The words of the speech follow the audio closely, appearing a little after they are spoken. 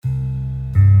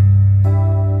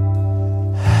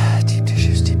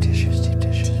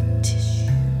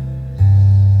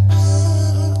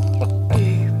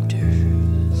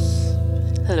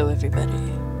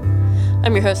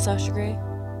host, Sasha Gray.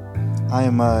 I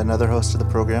am another host of the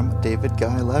program, David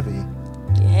Guy Levy.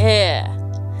 Yeah.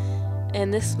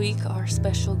 And this week, our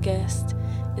special guest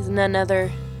is none other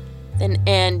than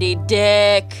Andy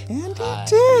Dick. Andy Hi.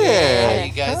 Dick! Yeah, how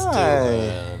you guys Hi.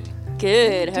 doing?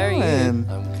 Good, how are you? Doing?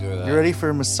 I'm good. You ready for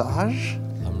a massage?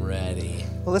 I'm ready.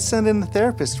 Well, let's send in the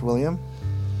therapist, William.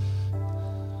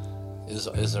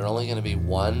 Is there only going to be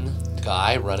one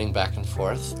guy running back and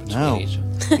forth between No. each?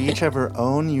 We each have our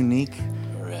own unique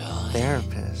Really?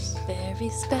 therapist. Very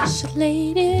special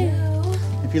lady.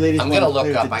 If you ladies I'm want going to play look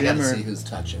with up. the I got to dimmer- see who's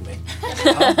touching me.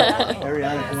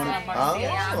 Ariana, if you want to...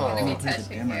 I'm gonna be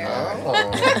touching you.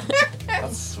 Oh,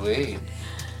 that's sweet.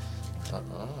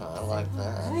 I like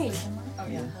that. Oh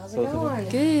yeah. How's it going?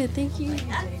 Good, thank you.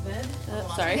 David.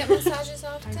 Sorry. Get massages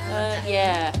often?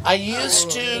 Yeah. I used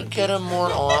to get them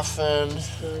more often.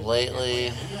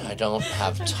 Lately, I don't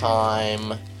have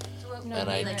time, and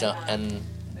I don't. And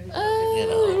you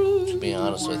know, to be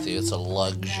honest with you, it's a My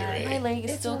luxury. leg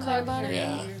is still kind of bothering me.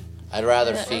 Yeah, I'd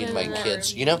rather feed my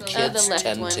kids. You know, kids left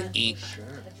tend one. to eat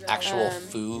actual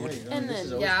food, And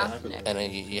then, Yeah. and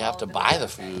you have to buy the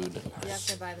food. You have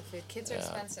to buy the food. Kids are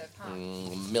expensive, huh?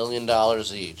 $1 million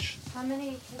each. How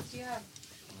many kids do you have?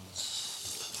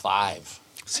 5.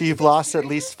 So you've lost at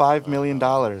least $5 million.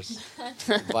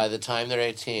 By the time they're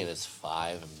 18, it's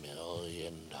 $5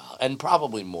 million, and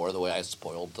probably more the way I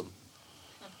spoiled them.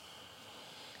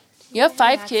 you have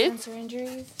 5 kids? Accidents or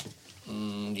injuries?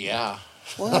 Yeah.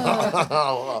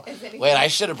 Whoa. Wait, I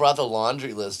should have brought the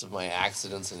laundry list of my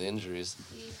accidents and injuries.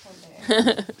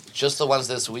 Just the ones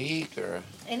this week, or?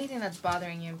 Anything that's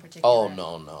bothering you in particular? Oh,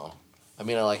 no. I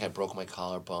mean, I broke my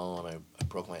collarbone, I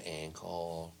broke my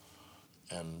ankle,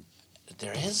 and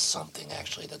there is something,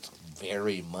 actually, that's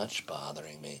very much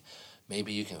bothering me.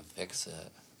 Maybe you can fix it.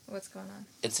 What's going on?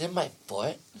 It's in my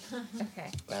foot,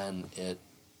 Okay. and it,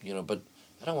 but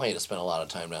I don't want you to spend a lot of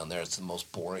time down there. It's the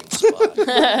most boring spot.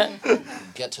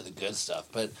 Get to the good stuff.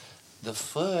 But the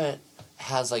foot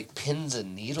has, like, pins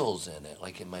and needles in it,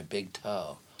 like in my big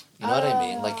toe. You know what I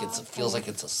mean? Like, it feels like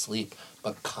it's asleep,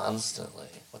 but constantly.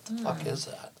 What the fuck is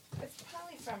that? It's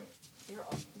probably from your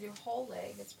whole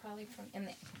leg. It's probably from in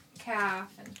the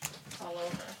calf and all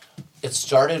over. It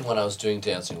started when I was doing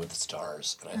Dancing with the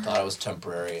Stars, and I thought it was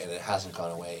temporary, and it hasn't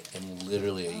gone away in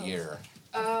literally a year.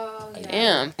 Oh,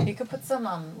 yeah. Damn. You could put some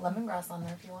lemongrass on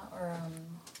there if you want, or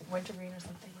wintergreen or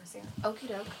something. Okie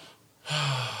doke.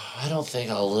 I don't think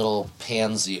a little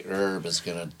pansy herb is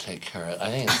going to take care of it. I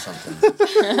think it's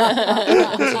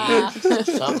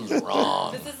something. Something's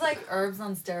wrong. This is like herbs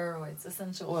on steroids,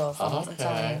 essential oils. I'm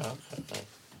telling Okay.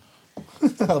 you.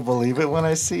 I'll believe it when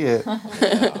I see it.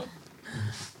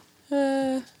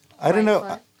 Yeah. I don't know.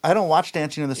 Right. I don't watch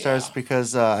Dancing with the Stars Yeah.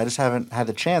 because I just haven't had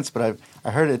the chance. But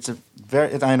I heard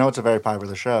I know it's a very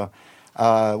popular show.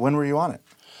 When were you on it?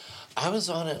 I was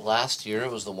on it last year.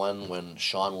 It was the one when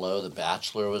Sean Lowe, The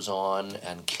Bachelor, was on,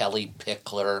 and Kelly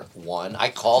Pickler won. I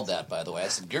called that, by the way. I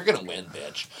said, "You're gonna win,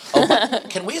 bitch." Oh, but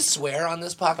can we swear on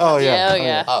this podcast? Oh yeah.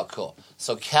 Yeah. Oh, cool.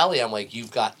 So Kelly, I'm like,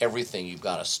 you've got everything. You've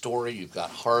got a story. You've got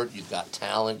heart. You've got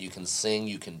talent. You can sing.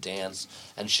 You can dance.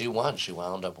 And she won. She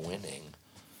wound up winning.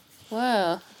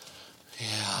 Wow.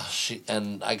 Yeah,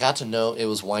 and I got to know it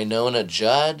was Winona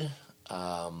Judd.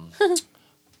 Oh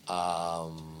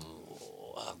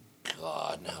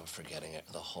God, now I'm forgetting it.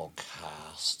 The whole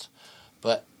cast,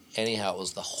 but anyhow, it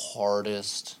was the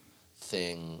hardest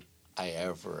thing I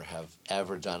have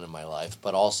ever done in my life,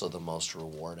 but also the most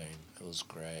rewarding. It was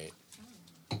great.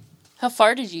 How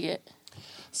far did you get?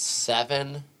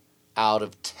 7 out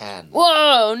of 10.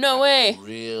 Whoa, no way.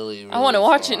 Really, really I want to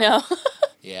watch far. it now.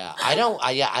 Yeah, I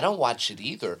don't watch it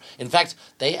either. In fact,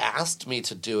 they asked me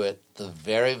to do it the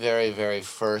very, very, very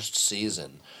first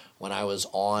season when I was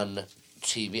on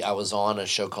TV. I was on a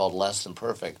show called Less Than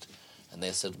Perfect, and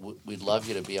they said, "We'd love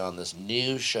you to be on this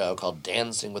new show called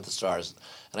Dancing with the Stars."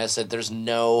 And I said, "There's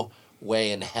no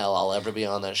way in hell I'll ever be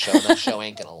on that show. That show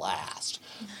ain't gonna last."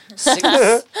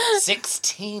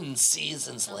 16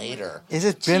 seasons later, Is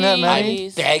it been that many?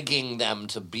 I'm begging them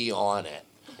to be on it.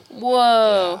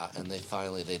 Whoa. Yeah, and they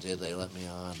did. They let me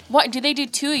on. What, do they do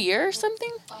 2 a year or something?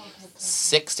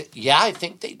 60. Yeah, I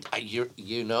think they. I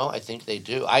think they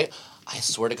do. I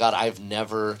swear to God, I've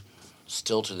never,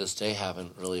 still to this day,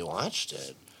 haven't really watched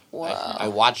it. Wow. I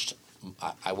watched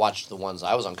the ones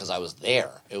I was on because I was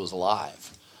there. It was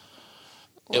live.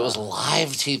 Wow. It was live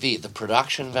TV. The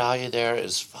production value there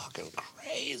is fucking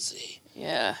crazy.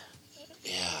 Yeah.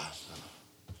 Yeah.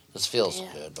 This feels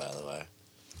good, by the way.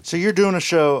 So you're doing a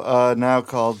show now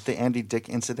called The Andy Dick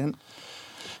Incident?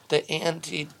 The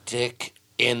Andy Dick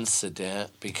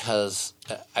Incident, because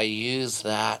I use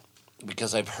that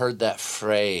because I've heard that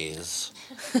phrase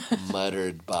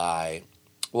muttered by,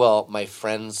 well, my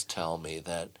friends tell me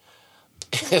that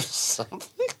if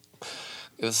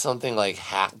something like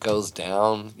hat goes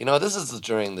down, this is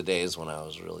during the days when I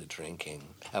was really drinking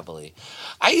heavily.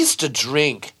 I used to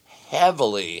drink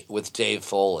heavily with Dave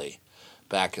Foley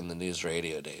back in the news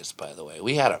radio days, by the way.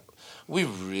 We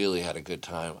really had a good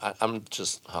time. I'm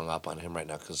just hung up on him right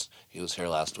now because he was here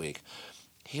last week.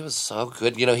 He was so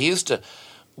good. He used to,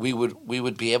 we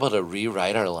would be able to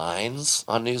rewrite our lines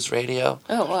on news radio.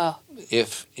 Oh, wow.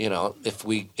 If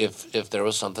there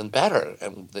was something better,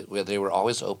 and they were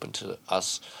always open to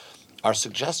our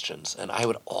suggestions, and I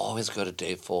would always go to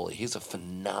Dave Foley. He's a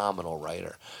phenomenal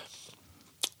writer.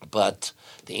 But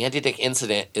the Andy Dick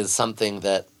incident is something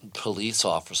that police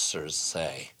officers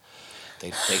say.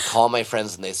 They call my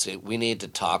friends and they say, we need to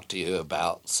talk to you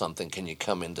about something. Can you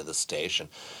come into the station?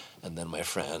 And then my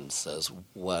friend says,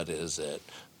 what is it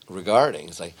regarding?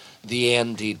 He's like, the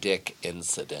Andy Dick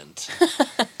incident.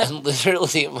 And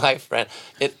literally, my friend,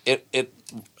 it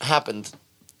happened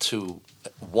to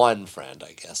one friend,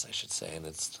 I guess I should say, and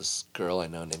it's this girl I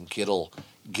know named Giddle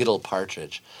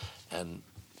Partridge, and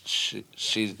she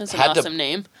That's an had awesome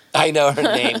name. I know her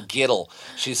name, Giddle.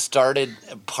 She started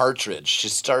Partridge. She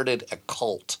started a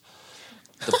cult.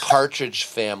 The Partridge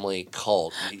family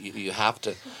cult. You have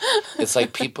to. It's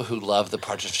like people who love the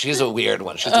Partridge. She's a weird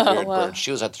one. She's a weird bird.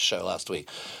 She was at the show last week,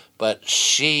 but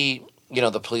she.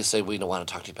 The police say, we don't want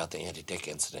to talk to you about the Andy Dick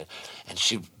incident. And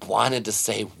she wanted to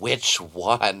say which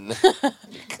one.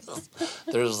 Because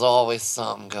there's always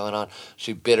something going on.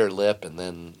 She bit her lip, and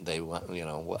then they went,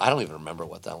 I don't even remember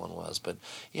what that one was. But,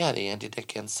 yeah, the Andy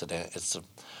Dick incident. It's a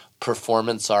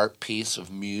performance art piece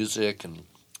of music, and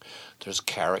there's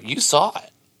character. You saw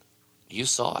it.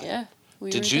 Yeah.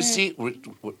 Did you see?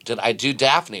 Did I do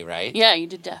Daphne, right? Yeah, you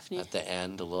did Daphne. At the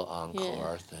end, a little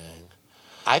encore thing.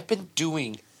 I've been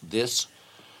doing this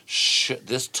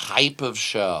type of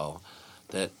show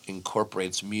that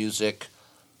incorporates music,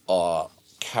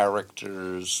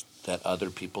 characters that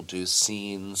other people do,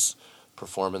 scenes,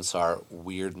 performance art,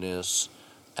 weirdness,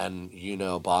 and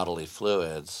bodily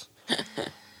fluids.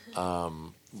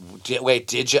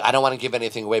 Did you? I don't want to give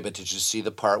anything away, but did you see the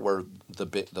part where the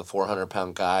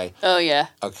 400-pound guy? Oh yeah.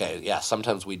 Okay, yeah.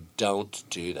 Sometimes we don't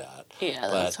do that. Yeah,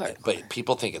 that's hard. But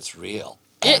people think it's real.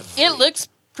 It looks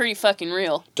pretty fucking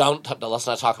real. Let's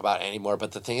not talk about it anymore.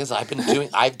 But the thing is,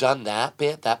 I've done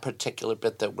that particular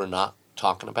bit that we're not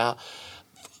talking about,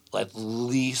 at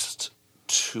least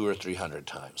 200 or 300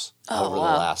 times over the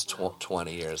last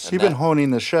 20 years. So you've been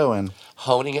honing the show and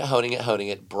honing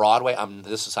it. Broadway.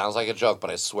 This sounds like a joke, but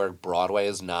I swear Broadway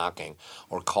is knocking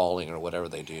or calling or whatever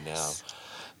they do now.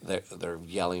 They're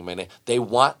yelling my name. They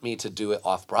want me to do it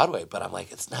off Broadway, but I'm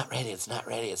like, it's not ready.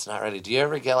 Do you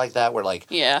ever get like that where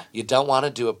you don't want to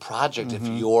do a project if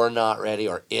you're not ready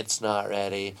or it's not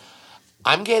ready?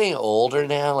 I'm getting older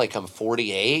now, like I'm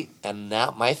 48, and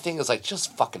now my thing is like,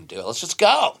 just fucking do it. Let's just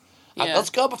go. Yeah. Let's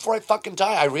go before I fucking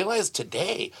die. I realized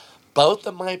today, both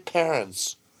of my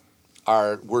parents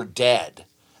were dead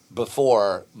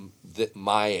before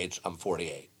my age. I'm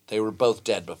 48. They were both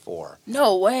dead before.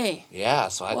 No way. Yeah,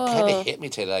 so it kind of hit me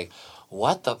today, like,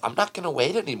 what the? I'm not going to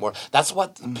wait anymore. That's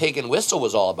what Pig and Whistle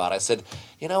was all about. I said,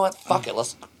 you know what? Fuck it.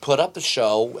 Let's put up the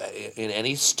show in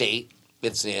any state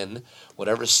it's in,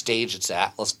 whatever stage it's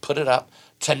at. Let's put it up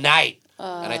tonight.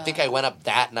 And I think I went up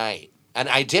that night. And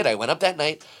I did. I went up that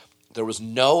night. There was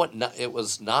it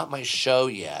was not my show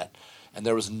yet. And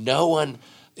there was no one.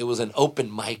 It was an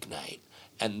open mic night.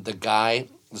 And the guy...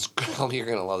 This girl, you're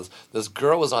gonna love this. This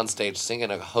girl was on stage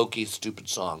singing a hokey, stupid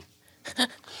song.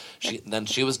 Then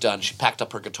she was done. She packed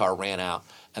up her guitar, ran out,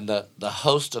 and the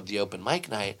host of the open mic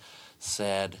night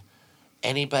said,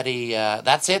 "Anybody?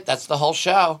 That's it. That's the whole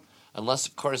show. Unless,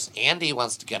 of course, Andy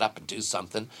wants to get up and do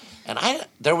something." And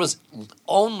there was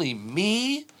only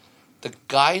me, the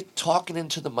guy talking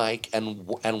into the mic, and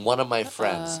one of my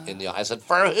friends in the. I said,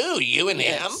 "For who? You and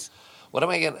him?" What am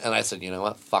I getting? And I said, you know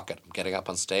what? Fuck it. I'm getting up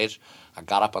on stage. I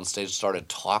got up on stage, started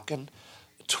talking.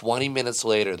 20 minutes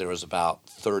later, there was about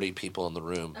 30 people in the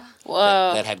room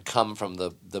that had come from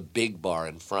the big bar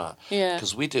in front. Yeah.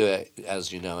 Because we do it,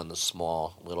 as you know, in the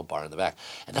small little bar in the back.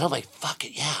 And then I'm like, fuck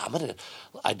it. Yeah,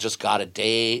 I just got a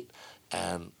date.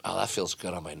 And, that feels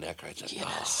good on my neck right there.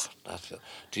 Yes.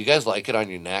 Do you guys like it on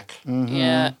your neck? Mm-hmm.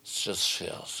 Yeah. It just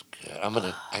feels good.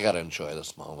 I got to enjoy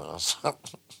this moment.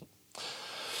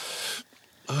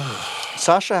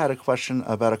 Sasha had a question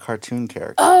about a cartoon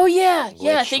character. Oh, yeah.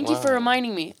 Yeah, Which thank you for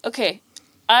reminding me. Okay.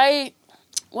 I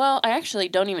actually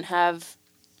don't even have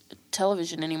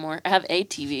television anymore. I have a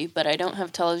TV, but I don't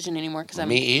have television anymore because I'm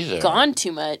Me either. gone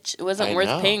too much. It wasn't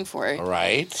worth paying for it.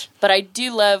 Right? But I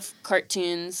do love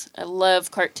cartoons. I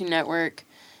love Cartoon Network.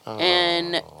 Oh.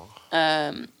 And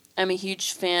I'm a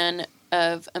huge fan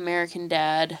of American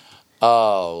Dad.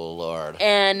 Oh, Lord.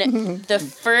 And the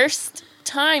first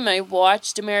time I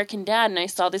watched American Dad and I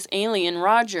saw this alien,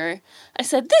 Roger, I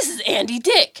said, this is Andy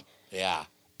Dick. Yeah.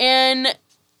 And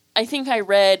I think I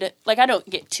read, like, I don't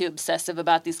get too obsessive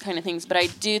about these kind of things, but I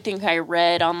do think I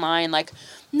read online, like,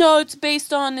 no, it's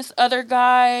based on this other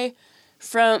guy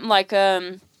from, like,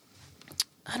 I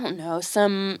don't know,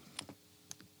 some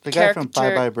The character. guy from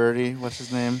Bye Bye Birdie, what's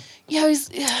his name? Yeah,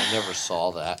 I never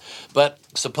saw that. But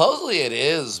supposedly it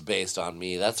is based on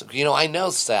me. That's, I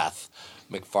know Seth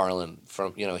MacFarlane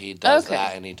from, he does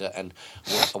that, and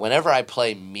whenever I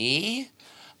play me,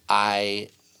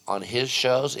 on his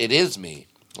shows, it is me.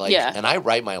 Like, Yeah. And I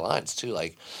write my lines too,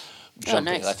 like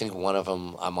jumping. Nice. I think one of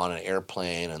them, I'm on an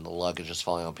airplane and the luggage is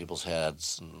falling on people's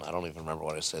heads, and I don't even remember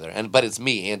what I say there. But it's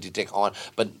me, Andy Dick,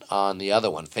 but on the other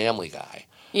one, Family Guy.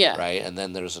 Yeah. Right? And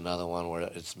then there's another one where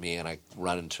it's me and I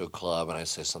run into a club and I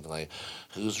say something like,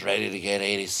 who's ready to get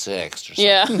 86 or something.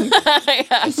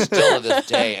 Yeah. And still to this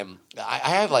day, I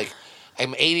have like,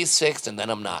 I'm 86 and then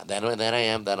I'm not. Then I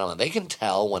am, then I'm not. They can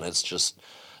tell when it's just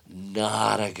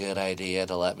not a good idea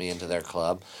to let me into their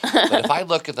club. But if I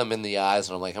look at them in the eyes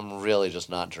and I'm like, I'm really just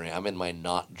not drinking. I'm in my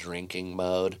not drinking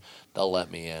mode. They'll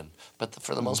let me in. But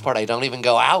for the most part, I don't even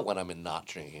go out when I'm in not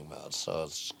drinking mode. So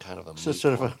it's kind of a It's just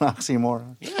sort of an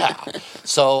oxymoron. Yeah.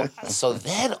 So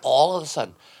then all of a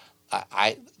sudden,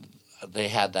 they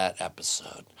had that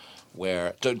episode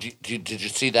where did you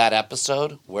see that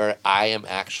episode where I am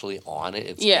actually on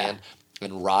it? It's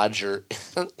and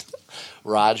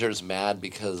Roger's mad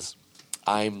because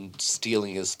I'm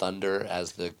stealing his thunder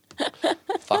as the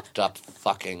fucked up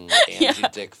fucking Andy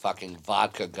Dick fucking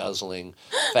vodka guzzling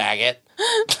faggot.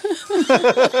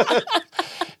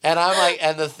 And I'm like,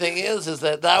 and the thing is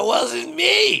that wasn't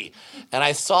me. And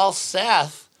I saw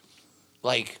Seth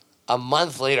like a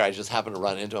month later. I just happened to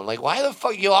run into him. Like, why the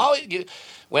fuck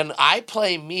when I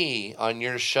play me on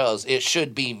your shows, it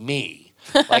should be me.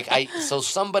 So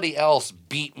somebody else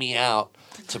beat me out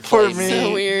to play me.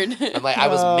 So weird. I'm like, I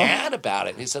was mad about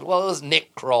it. And he said, well, it was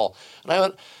Nick Kroll. And I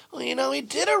went, well, he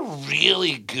did a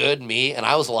really good me. And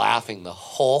I was laughing the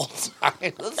whole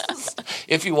time.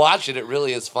 If you watch it, it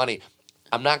really is funny.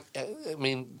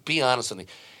 Be honest with me.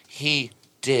 He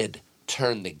did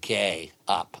turn the gay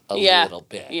up a little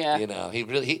bit. Yeah.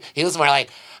 He was more like,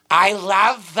 I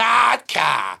love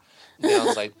vodka. I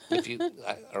was like,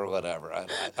 or whatever.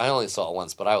 I only saw it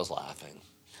once, but I was laughing.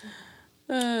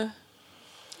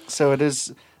 So it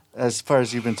is, as far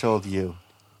as you've been told, you.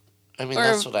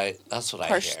 That's what I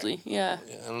partially, hear. Yeah.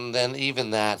 And then even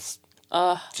that's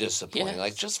disappointing. Yes.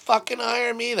 Like, just fucking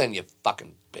hire me then, you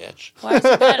fucking bitch. Why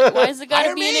is it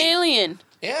gotta be an alien?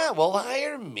 Yeah, well,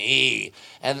 hire me.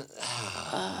 And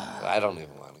I don't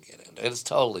even want to get into it. It's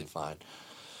totally fine.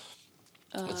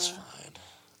 It's fine.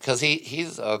 Because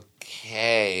he's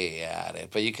okay at it,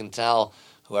 but you can tell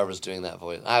whoever's doing that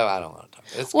voice. I don't want to talk.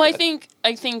 It's well, good.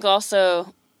 I think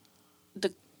also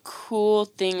the cool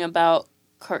thing about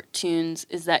cartoons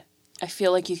is that I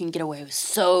feel like you can get away with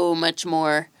so much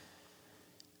more.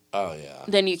 Oh yeah.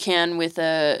 Than you can with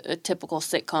a typical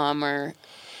sitcom or.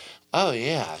 Oh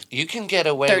yeah, you can get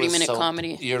away with 30-minute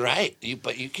comedy. You're right,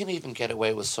 but you can even get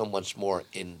away with so much more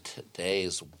in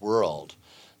today's world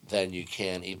than you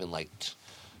can even like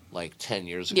 10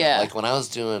 years ago. Yeah. Like when I was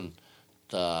doing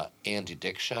the Andy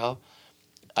Dick show,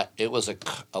 it was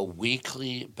a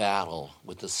weekly battle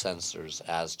with the censors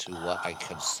as to what I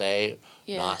could say,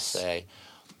 not say,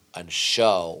 and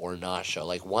show or not show.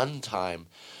 Like one time,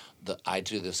 I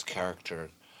do this character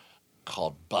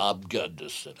called Bob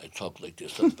Gunderson. I talk like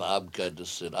this. I'm Bob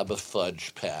Gunderson. I'm a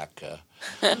fudge packer.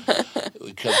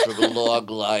 We come from a long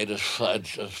line of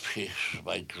fudge.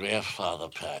 My grandfather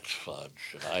packed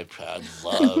fudge, and I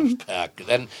love packing.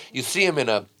 And you see him in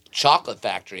a chocolate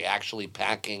factory actually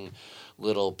packing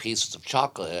little pieces of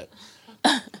chocolate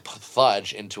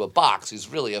fudge into a box. He's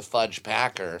really a fudge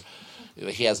packer.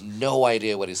 He has no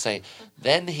idea what he's saying.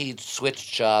 Then he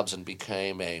switched jobs and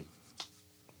became a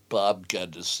Bob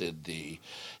Gunderson, the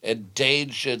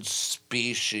endangered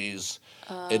species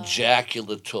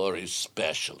ejaculatory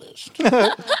specialist.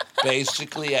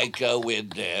 Basically, I go in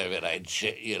there and I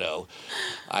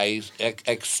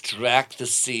extract the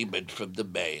semen from the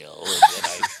male and then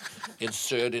I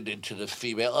insert it into the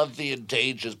female of the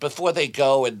endangered before they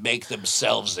go and make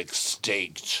themselves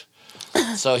extinct.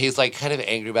 So he's like kind of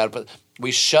angry about it, but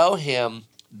we show him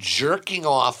jerking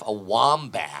off a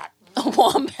wombat A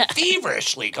wombat.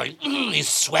 feverishly going, he's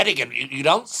sweating, and you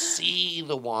don't see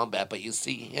the wombat, but you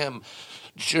see him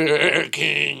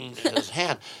jerking his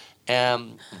hand.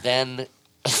 And then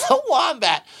the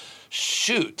wombat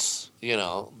shoots,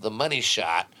 the money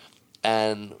shot,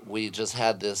 and we just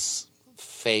had this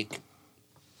fake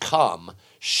cum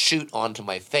shoot onto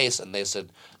my face, and they said,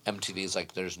 MTV's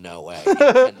like, there's no way. You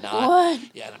cannot. What?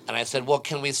 Yeah, and I said, well,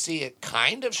 can we see it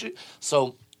kind of shoot?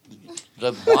 So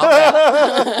the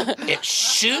wombat, it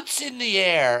shoots in the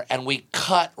air, and we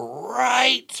cut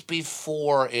right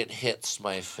before it hits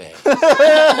my face. And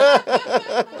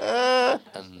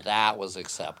that was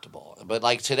acceptable. But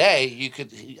like today,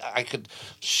 I could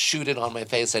shoot it on my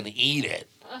face and eat it.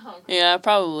 Yeah,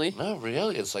 probably. No,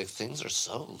 really, it's like things are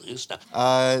so loose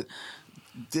now.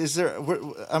 Is there?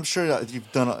 I'm sure that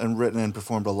you've done and written and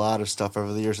performed a lot of stuff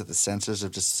over the years that the censors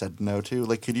have just said no to.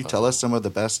 Like, could you tell us some of the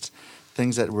best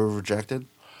things that were rejected?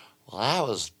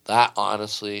 Well, that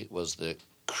honestly was the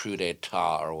coup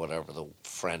d'etat, or whatever the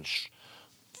French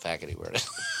faggoty word is.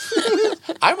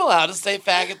 I'm allowed to say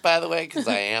faggot, by the way, because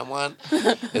I am one.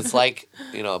 It's like,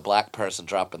 a black person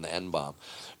dropping the N-bomb.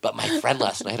 But my friend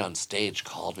last night on stage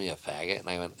called me a faggot, and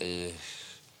I went, ugh.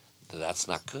 That's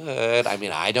not good. I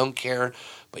mean, I don't care,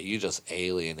 but you just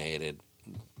alienated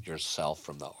yourself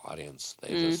from the audience.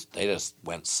 They just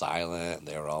went silent, and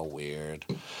they were all weird.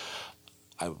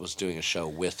 I was doing a show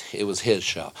it was his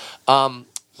show.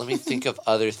 Let me think of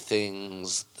other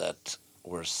things that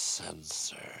were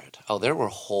censored. Oh, there were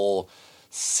whole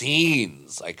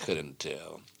scenes I couldn't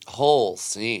do. Whole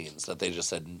scenes that they just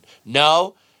said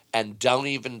no, and don't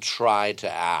even try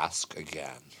to ask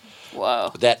again.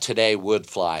 Whoa. That today would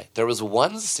fly. There was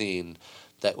one scene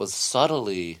that was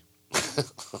subtly,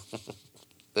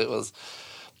 it was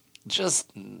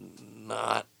just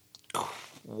not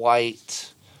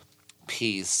quite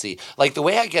PC. Like the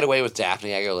way I get away with Daphne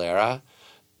Aguilera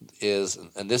is,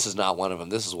 and this is not one of them.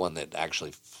 This is one that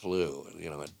actually flew.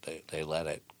 They let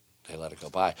it go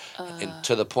by, and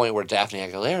to the point where Daphne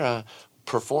Aguilera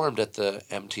performed at the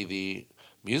MTV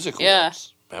Music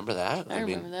Awards. Remember that? I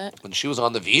remember that. When she was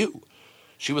on The View.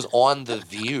 She was on The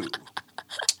View.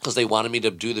 Because they wanted me to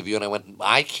do The View, and I went,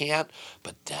 I can't,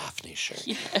 but Daphne sure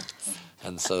can. Yes.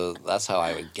 And so that's how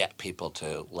I would get people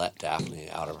to let Daphne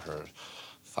out of her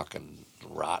fucking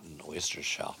rotten oyster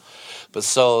shell. But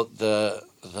so the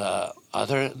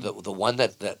one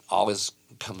that always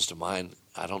comes to mind,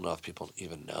 I don't know if people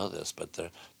even know this, but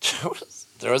there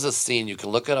was a scene, you can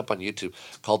look it up on YouTube,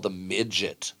 called The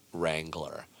Midget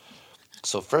Wrangler.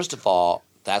 So first of all,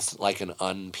 that's like an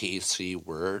un-PC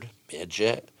word,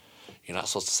 midget. You're not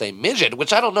supposed to say midget,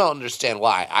 which I don't understand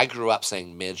why. I grew up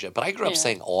saying midget, but I grew up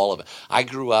saying all of it. I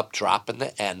grew up dropping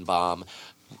the N-bomb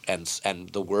and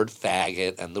the word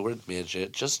faggot and the word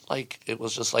midget, just like it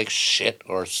was just like shit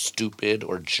or stupid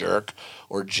or jerk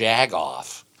or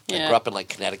jag-off. I grew up in like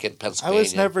Connecticut, Pennsylvania. I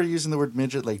was never using the word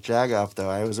midget like jagoff, though.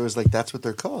 I was always like, that's what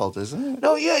they're called, isn't it?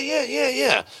 No,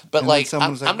 yeah. But And like, then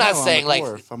I'm someone's like, not "No, saying I'm a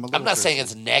dwarf. I'm a I'm little not saying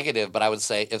person." it's negative, but I would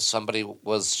say if somebody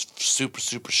was super,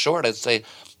 super short, I'd say,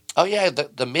 oh yeah,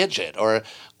 the midget, or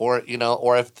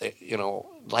if they,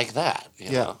 like that,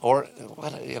 or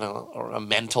what, or a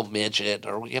mental midget,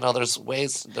 or there's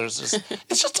ways,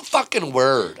 it's just a fucking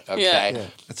word, okay? Yeah,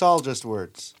 it's all just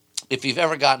words. If you've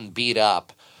ever gotten beat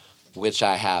up, which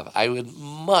I have, I would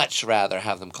much rather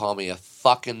have them call me a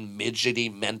fucking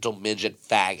midgety mental midget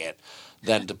faggot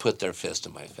than to put their fist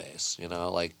in my face.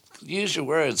 Like, use your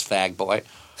words, fag boy.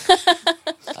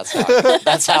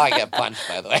 That's how I get punched,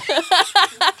 by the way.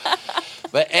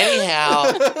 But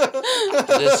anyhow,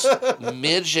 this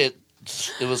midget,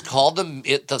 it was called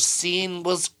the scene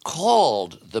was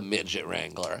called The Midget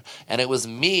Wrangler, and it was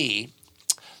me.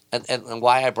 And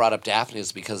why I brought up Daphne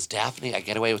is because Daphne, I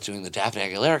get away with doing the Daphne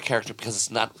Aguilera character because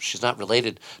she's not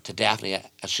related to Daphne.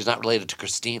 She's not related to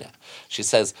Christina. She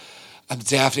says, I'm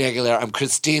Daphne Aguilera. I'm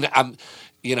Christina. I'm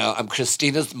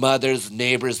Christina's mother's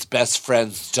neighbor's best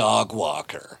friend's dog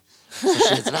walker. So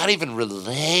she's not even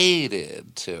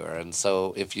related to her. And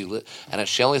so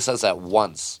she only says that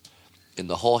once in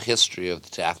the whole history of the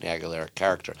Daphne Aguilera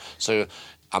character. So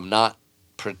I'm not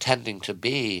pretending to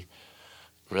be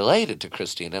related to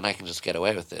Christine, and I can just get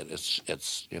away with it. It's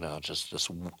just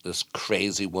this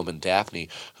crazy woman Daphne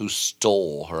who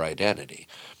stole her identity,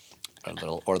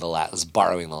 is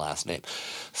borrowing the last name.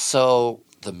 So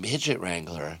the midget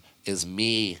wrangler is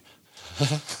me.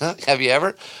 Have you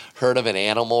ever heard of an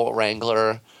animal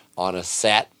wrangler on a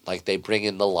set? Like they bring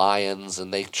in the lions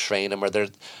and they train them, or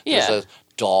there's a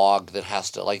dog that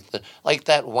has to like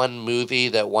that one movie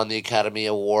that won the Academy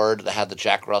Award that had the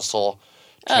Jack Russell.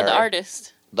 The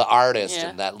artist. the artist Yeah.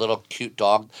 and that little cute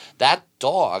dog. That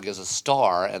dog is a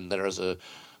star, and there's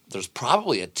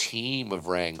probably a team of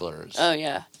wranglers Oh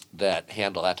yeah. that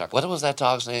handle that dog. What was that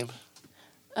dog's name?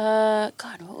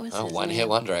 God, what was Oh, his one name? hit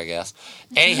wonder, I guess.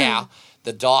 Anyhow,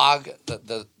 the dog,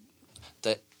 the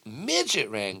midget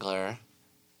wrangler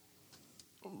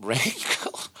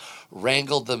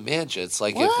wrangled the midgets.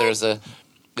 Like What?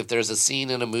 if there's a scene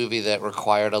in a movie that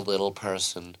required a little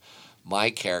person,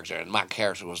 my character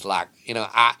was like,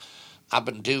 I've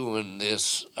been doing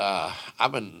this. I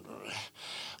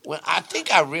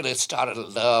think I really started to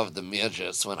love the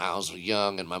midgets when I was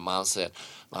young, and my mom said,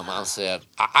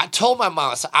 I told my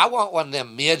mom, I said, I want one of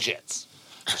them midgets.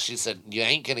 And she said, you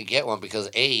ain't gonna get one because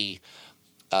A,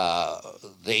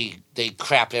 they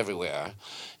crap everywhere,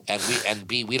 and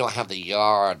B, we don't have the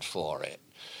yard for it.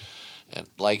 And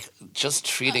like just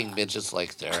treating midgets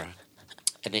like they're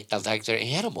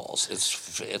animals.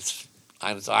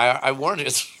 I warned you.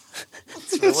 It's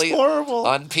really horrible.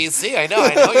 on PC. I know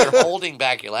you're holding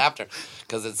back your laughter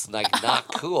because it's like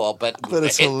not cool, but But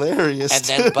it's hilarious. And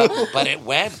then, but it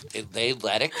went. They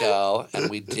let it go, and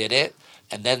we did it.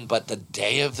 And then, but the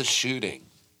day of the shooting,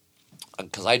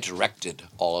 because I directed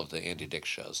all of the Andy Dick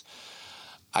shows,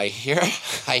 I hear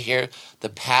the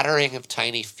pattering of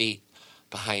tiny feet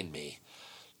behind me.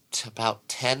 About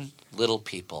 10 little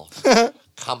people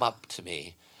come up to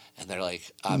me. And they're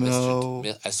like, No.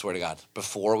 I swear to God,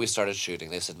 before we started shooting,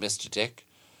 they said, Mr. Dick,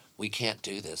 we can't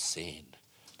do this scene.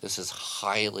 This is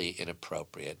highly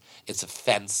inappropriate. It's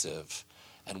offensive.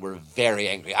 And we're very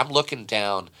angry. I'm looking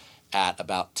down at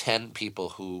about 10 people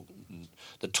who,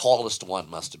 the tallest one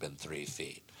must have been 3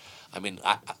 feet. I mean,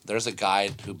 there's a guy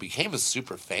who became a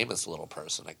super famous little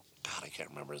person. I can't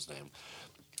remember his name.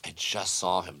 I just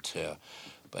saw him too.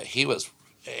 But he was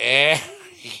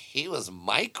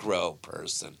micro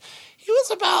person. He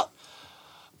was about,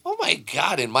 oh my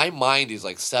God, in my mind he's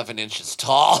like 7 inches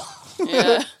tall.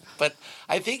 Yeah. But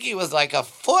I think he was like a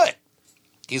foot.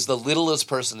 He's the littlest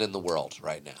person in the world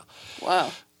right now.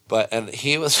 Wow. And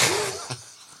he was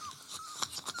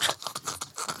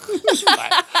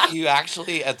you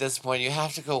actually, at this point, you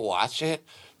have to go watch it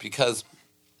because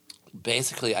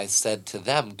basically I said to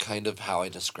them kind of how I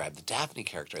described the Daphne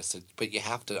character. I said, but you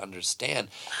have to understand,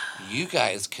 you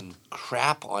guys can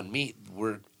crap on me.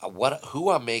 Who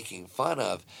I'm making fun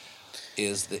of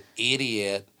is the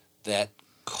idiot that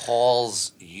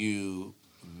calls you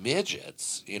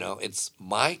midgets. It's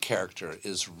my character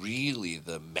is really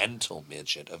the mental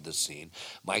midget of the scene.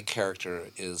 My character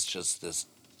is just this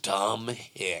dumb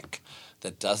hick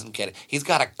that doesn't get it. He's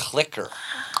got a clicker.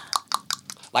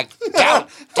 Like, down,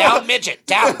 midget,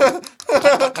 down.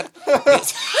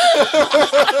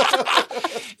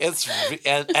 And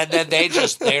then they're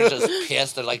just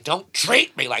pissed. They're like, don't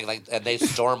treat me like, and they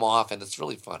storm off, and it's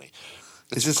really funny.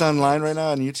 Is this online right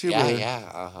now on YouTube? Yeah, or?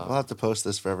 yeah. Uh-huh. We'll have to post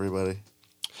this for everybody.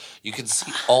 You can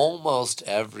see almost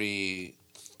every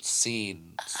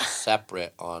scene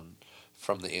separate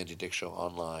from the Andy Dick Show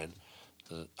online.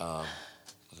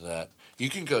 That you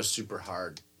can go super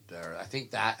hard there. I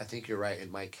think you're right. In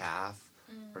my calf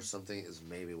or something is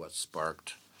maybe what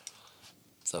sparked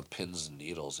the pins and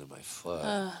needles in my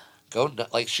foot.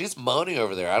 Like she's moaning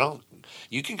over there.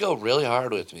 You can go really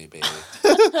hard with me, baby.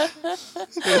 I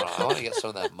want to get some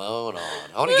of that moan on.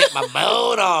 I want to get my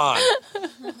moan on.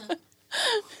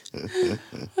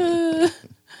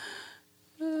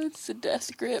 It's a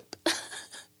death grip.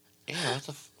 Yeah,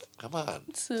 come on.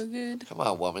 It's so good. Come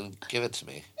on, woman. Give it to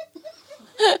me.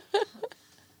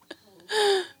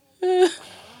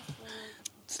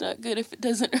 It's not good if it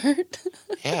doesn't hurt.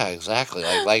 Yeah, exactly.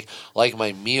 Like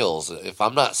my meals. If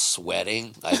I'm not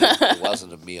sweating, it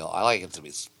wasn't a meal. I like it to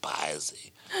be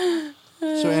spicy.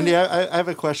 So, Andy, I have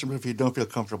a question, but if you don't feel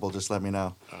comfortable, just let me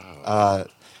know.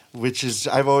 Which is,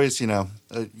 I've always,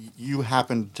 you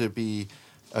happen to be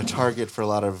a target for a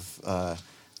lot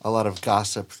of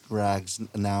gossip rags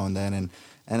now and then, and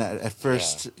at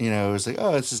first, it was like,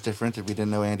 oh, this is different. We didn't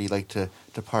know Andy liked to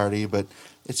party, but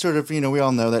it's sort of, we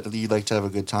all know that you like to have a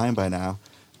good time by now.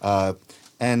 I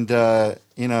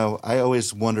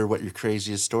always wonder what your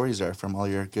craziest stories are from all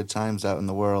your good times out in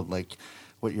the world. Like,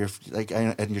 what you're, like,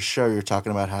 in your show, you're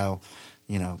talking about how,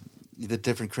 the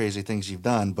different crazy things you've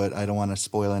done, but I don't want to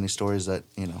spoil any stories that,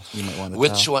 you might want to tell.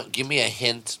 Which one? Give me a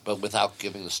hint, but without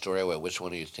giving the story away. Which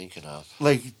one are you thinking of?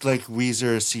 Like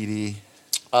Weezer CD.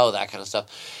 Oh, that kind of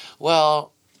stuff.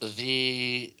 Well,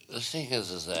 the thing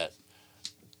is that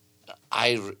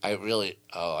I really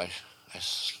oh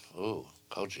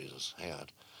Jesus, hang on,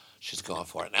 she's going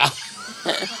for it now.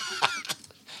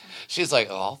 She's like,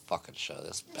 oh, I'll fucking show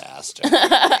this bastard.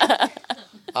 Yeah,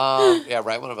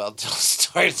 right when I'm about to tell a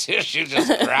story too, she just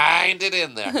grind it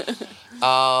in there. There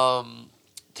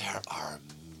are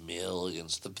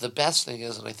millions. The best thing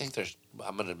is, and I think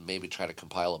I'm going to maybe try to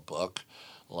compile a book.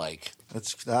 Like,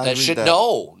 that should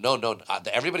no.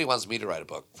 Everybody wants me to write a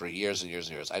book for years and years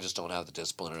and years. I just don't have the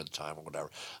discipline or the time or whatever.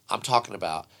 I'm talking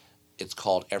about, it's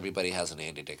called Everybody Has an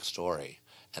Andy Dick Story.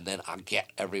 And then I'll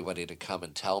get everybody to come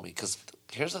and tell me. Because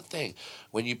here's the thing.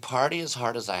 When you party as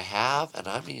hard as I have, and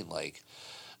I mean, like,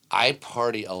 I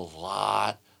party a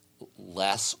lot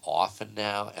less often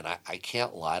now, and I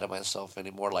can't lie to myself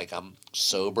anymore. Like, I'm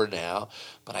sober now,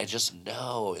 but I just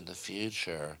know in the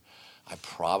future I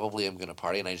probably am going to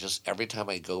party, and every time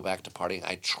I go back to partying,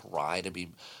 I try to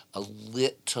be a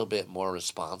little bit more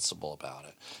responsible about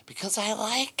it because I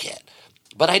like it.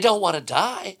 But I don't want to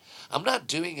die. I'm not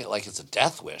doing it like it's a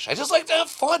death wish. I just like to have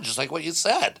fun, just like what you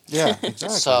said. Yeah, exactly.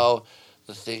 So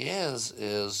the thing is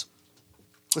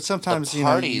but sometimes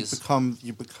parties,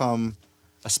 you become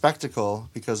a spectacle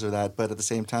because of that, but at the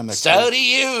same time, so do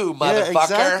you,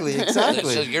 motherfucker. Yeah,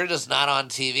 exactly. So you're just not on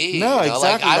TV. No,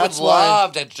 exactly. Like, I would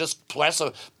love to just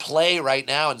play right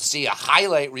now and see a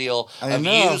highlight reel of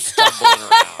you stumbling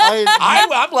around.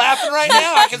 I'm laughing right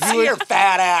now. I can see your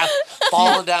fat ass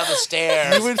falling down the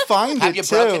stairs. You would find Have it you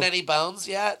too. broken any bones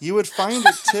yet? You would find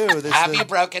it too. Have you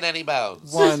broken any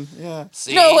bones? One, yeah.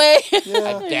 See? No way. Yeah.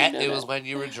 I bet it was when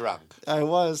you were drunk. I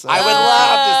was. I would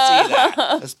love to see that.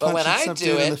 I was But when punching I some do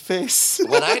dude in it, the face.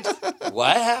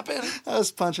 what happened? I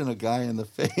was punching a guy in the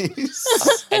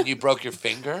face. And you broke your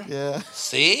finger? Yeah.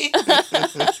 See?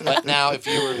 But now, if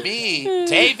you were me,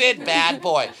 David, bad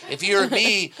boy. If you were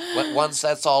me, once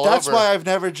that's all That's over. why I've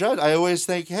never judged. I always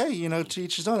think, hey, to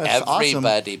each his own. That's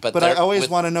everybody, awesome. But I always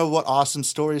want to know what awesome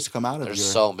stories come out of There's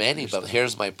so many, but stuff.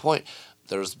 here's my point.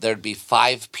 There'd be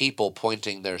 5 people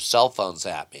pointing their cell phones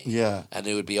at me. Yeah. And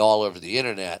it would be all over the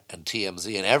internet and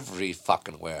TMZ and every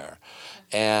fucking where.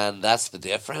 And that's the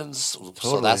difference. Totally.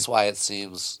 So that's why it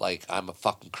seems like I'm a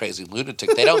fucking crazy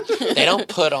lunatic. They don't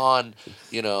put on,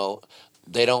 there's no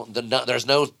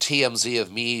TMZ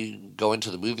of me going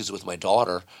to the movies with my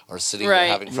daughter or sitting there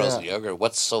having frozen yogurt.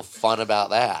 What's so fun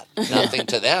about that? Nothing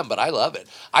to them, but I love it.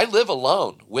 I live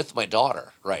alone with my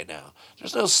daughter right now.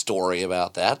 There's no story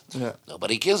about that. Yeah.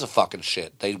 Nobody gives a fucking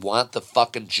shit. They want the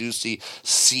fucking juicy,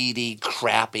 seedy,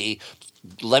 crappy,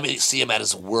 let me see him at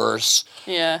his worst,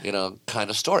 kind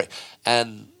of story.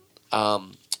 And what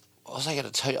was I going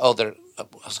to tell you? I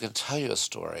was going to tell you a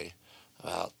story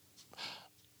about.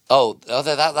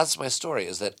 That's my story.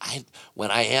 Is that when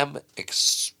I am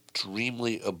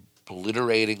extremely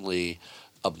obliteratingly,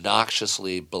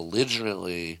 obnoxiously,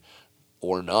 belligerently,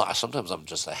 or not. Sometimes I'm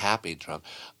just a happy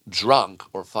drunk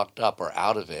or fucked up or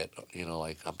out of it.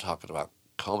 Like I'm talking about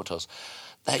comatose.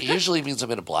 That usually means I'm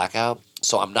in a blackout,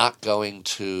 so I'm not going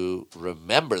to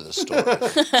remember the story.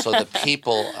 So the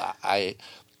people, I've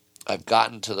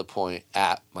gotten to the point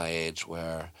at my age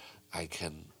where I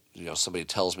can, somebody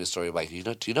tells me a story like,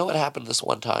 do you know what happened this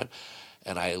one time?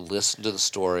 And I listen to the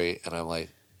story and I'm like,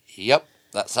 yep,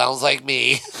 that sounds like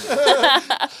me.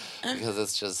 Because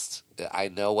it's just, I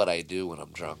know what I do when I'm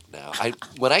drunk now.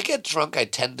 When I get drunk, I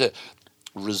tend to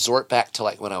resort back to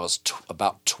like when I was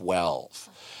about 12.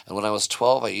 And when I was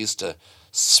 12, I used to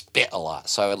spit a lot.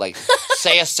 So I would like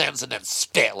say a sentence and then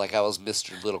spit like I was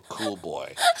Mr. Little Cool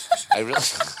Boy. I really,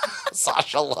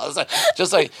 Sasha loves it.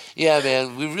 Just like, yeah,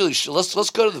 man, we really should. Let's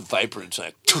go to the Viper and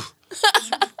like,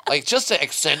 like just to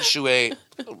accentuate.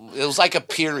 It was like a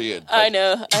period. Like, I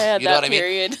know. I had that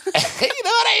period. You know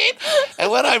what I mean?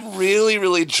 And when I'm really,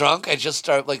 really drunk, I just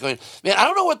start like going, man, I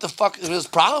don't know what the fuck his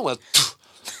problem was.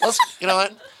 Let's, you know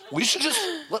what? We should just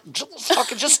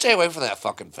stay away from that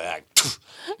fucking fact.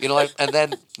 And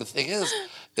then the thing is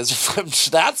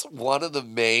that's one of the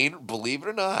main, believe it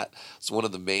or not, it's one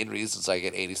of the main reasons I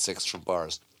get 86 from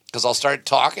bars. Because I'll start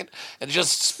talking and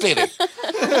just spitting. But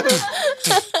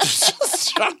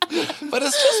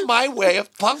it's just my way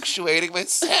of punctuating my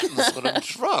sentence when I'm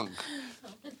drunk.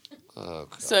 Oh,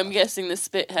 God. So I'm guessing the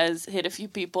spit has hit a few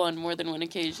people on more than one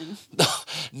occasion.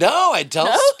 No, I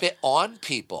don't spit on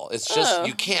people. It's just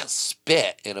you can't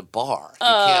spit in a bar. You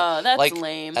can't, that's like,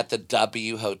 lame. At the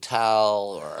W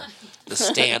Hotel or the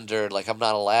Standard. Like, I'm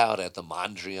not allowed at the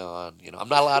Mondrian. I'm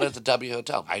not allowed at the W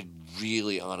Hotel. I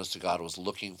really, honest to God, was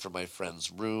looking for my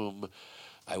friend's room.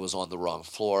 I was on the wrong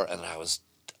floor, and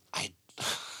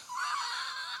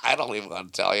I don't even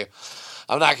want to tell you.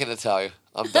 I'm not going to tell you.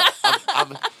 I'm done.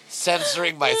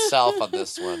 censoring myself on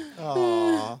this one.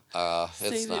 Aw.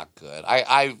 It's Save not good.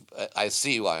 I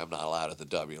see why I'm not allowed at the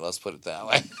W. Let's put it that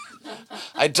way.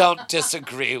 I don't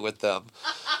disagree with them.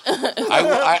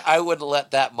 I wouldn't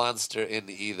let that monster in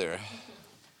either.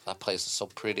 That place is so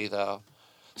pretty, though.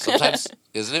 Sometimes,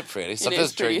 isn't it pretty?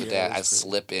 Sometimes during the pretty. day, Yeah, I it's pretty.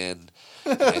 slip in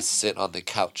and I sit on the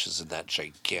couches in that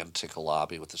gigantic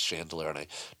lobby with the chandelier and I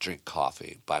drink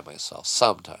coffee by myself.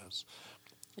 Sometimes.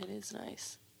 It is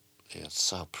nice. Yeah, it's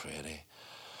so pretty.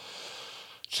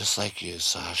 Just like you,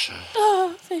 Sasha.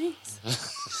 Oh, thanks.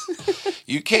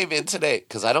 You came in today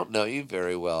because I don't know you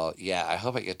very well. Yeah, I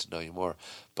hope I get to know you more.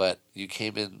 But you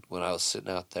came in when I was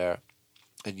sitting out there,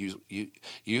 and you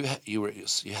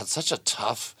had such a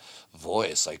tough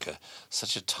voice, like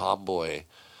such a tomboy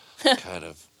kind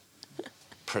of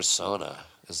persona.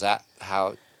 Is that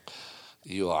how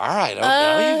you are? I don't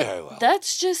know you very well.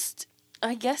 That's just,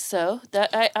 I guess so.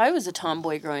 That I was a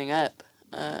tomboy growing up,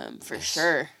 for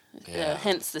sure. Yeah.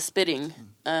 Hence the spitting.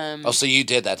 Oh, so you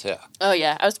did that too? Oh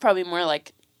yeah, I was probably more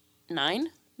like 9,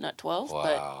 not 12,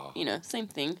 Wow. but same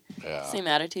thing, Yeah. same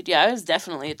attitude. Yeah, I was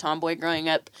definitely a tomboy growing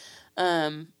up.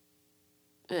 And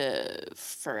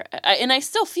I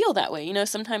still feel that way.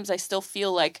 Sometimes I still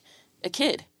feel like a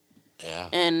kid, Yeah.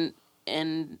 and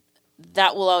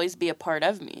that will always be a part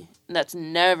of me. That's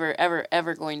never, ever,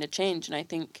 ever going to change. And I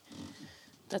think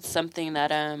that's something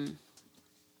that,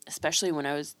 especially when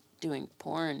I was doing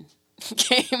porn,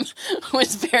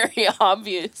 was very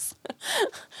obvious.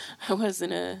 I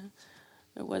wasn't a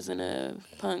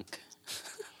punk.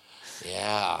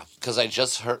 Yeah, because I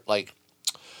just heard, like,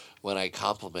 when I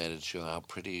complimented you on how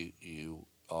pretty you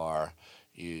are,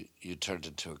 you turned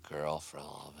into a girl for a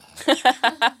little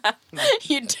bit.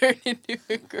 You turned into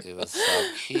a girl. It was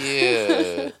so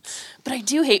cute. But I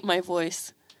do hate my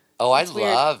voice. Oh, I It's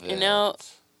weird, love it.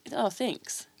 Oh,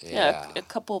 thanks. Yeah. A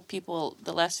couple people,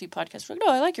 the last few podcasts, were like,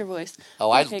 "No, I like your voice."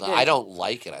 Oh, Okay, good. I don't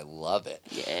like it. I love it.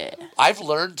 Yeah. I've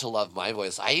learned to love my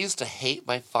voice. I used to hate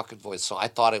my fucking voice, so I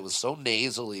thought it was so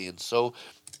nasally and so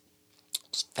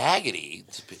faggoty,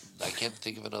 I can't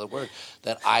think of another word,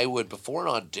 that I would, before an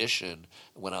audition,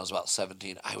 when I was about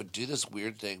 17, I would do this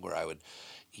weird thing where I would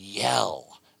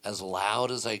yell as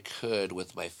loud as I could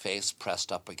with my face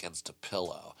pressed up against a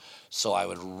pillow. So I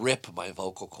would rip my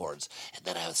vocal cords, and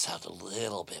then I would sound a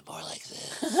little bit more like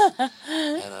this.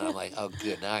 And then I'm like, oh,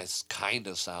 good, now I kind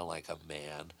of sound like a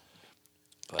man.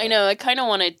 But I know. I kind of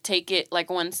want to take it like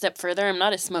one step further. I'm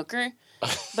not a smoker,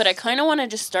 but I kind of want to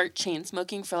just start chain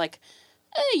smoking for like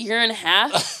a year and a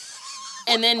half,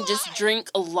 and then just drink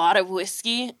a lot of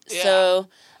whiskey so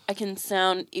I can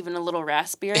sound even a little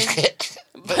raspier.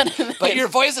 But your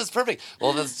voice is perfect.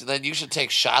 Well, then you should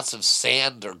take shots of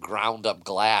sand or ground up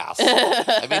glass.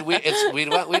 I mean, we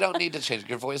don't need to change.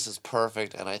 Your voice is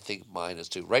perfect, and I think mine is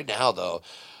too. Right now, though,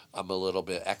 I'm a little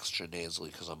bit extra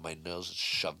nasally because my nose is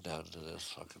shoved down into this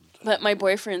fucking thing. But my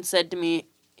boyfriend said to me,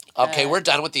 Okay, we're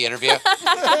done with the interview.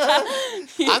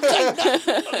 I'm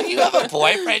done. You have a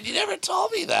boyfriend? You never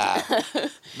told me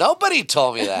that. Nobody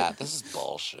told me that. This is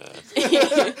bullshit.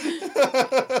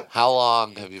 How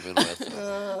long have you been with him?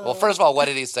 Well, first of all, what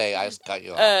did he say? I just cut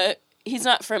you off. he's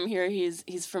not from here.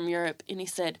 He's from Europe, and he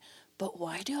said, "But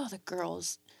why do all the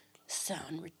girls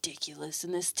sound ridiculous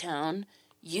in this town?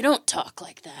 You don't talk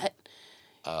like that."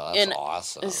 Oh, that's and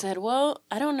awesome. I said, "Well,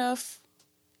 I don't know if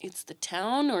it's the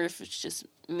town or if it's just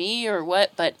me or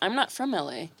what, but I'm not from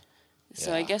LA.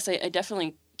 So I Yeah. guess I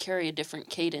definitely carry a different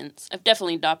cadence. I've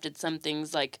definitely adopted some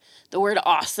things like the word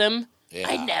awesome. Yeah.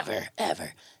 I never,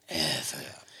 ever, ever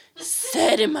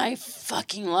said in my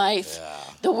fucking life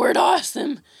the word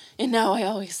awesome. And now I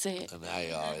always say it. And now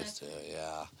you always do,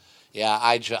 yeah. Yeah,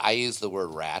 I use the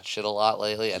word ratchet a lot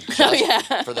lately, and just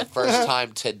for the first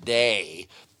time today,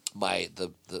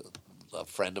 a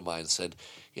friend of mine said,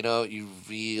 "You know, you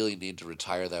really need to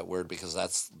retire that word because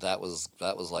that was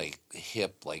like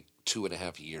hip like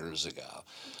 2.5 years ago."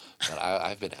 But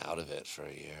I've been out of it for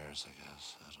years, I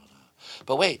guess. I don't know.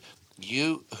 But wait,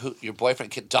 your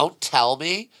boyfriend? Don't tell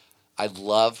me. I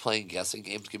love playing guessing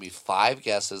games. Give me 5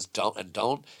 guesses.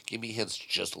 Don't give me hints.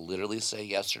 Just literally say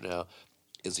yes or no.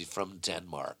 Is he from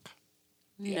Denmark?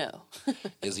 No.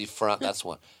 Is he from? That's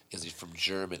one. Is he from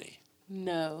Germany?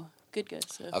 No. Good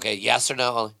guess. So. Okay, yes or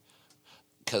no?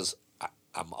 Because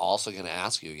I'm also going to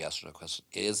ask you a yes or no question.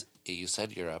 You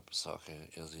said Europe, so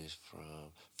okay. Is he from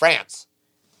France?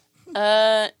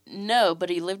 No,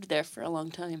 but he lived there for a long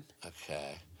time.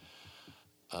 Okay.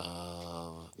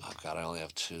 Oh God, I only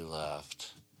have 2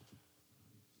 left.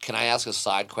 Can I ask a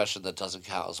side question that doesn't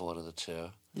count as one of the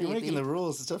 2? You're Maybe. making the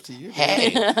rules. It's up to you.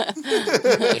 Hey,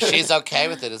 if she's okay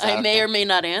with it, is that I may okay? or may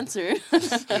not answer.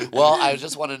 Well, I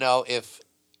just want to know if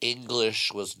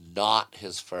English was not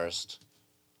his first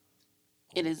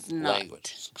It is not.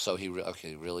 language. So he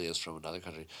really is from another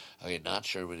country. Okay, not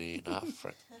Germany, not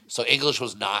France. So English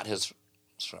was not his.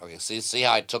 Okay, see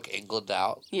how I took England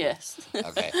out? Yes.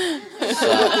 Okay. So,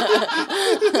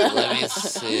 let me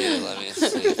see.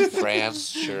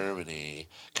 France, Germany.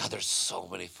 God, there's so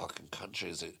many fucking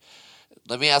countries.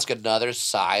 Let me ask another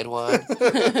side one.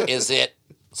 Is it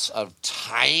a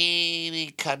tiny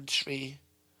country?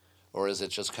 Or is it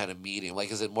just kind of medium?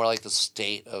 Like, is it more like the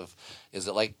state of... Is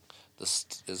it like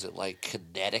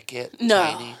Connecticut? No.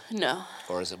 Tiny? No.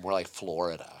 Or is it more like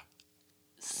Florida?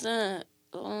 So,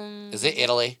 Is it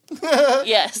Italy?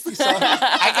 yes.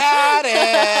 I got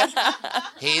it.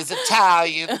 He's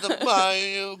Italian. The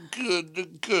Mario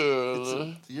good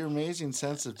girl. Your amazing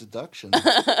sense of deduction.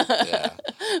 Yeah.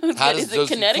 Is it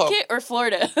Connecticut or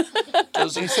Florida?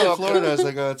 Does he You said talk? Florida, I was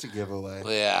like, oh, it's a giveaway.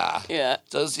 Yeah. yeah.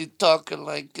 Does he talk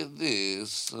like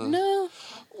this? No.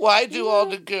 Why do all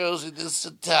the girls in this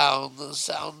town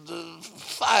sound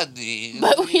funny?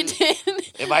 But we did.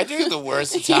 Am I doing the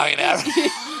worst Italian ever?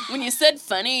 When you said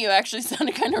funny, you actually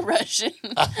sounded kind of Russian.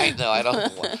 I know. I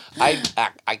don't.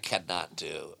 I cannot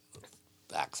do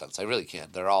accents. I really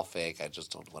can't. They're all fake. I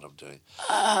just don't know what I'm doing.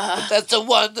 But that's the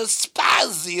one, the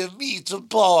spicy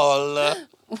meatball.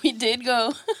 We did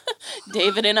go.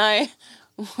 David and I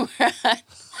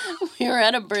we were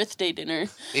at a birthday dinner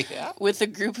Yeah. with a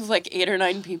group of like 8 or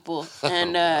 9 people,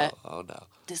 and Oh no.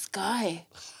 this guy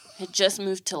had just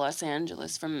moved to Los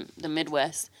Angeles from the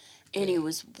Midwest, and he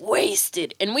was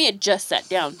wasted. And we had just sat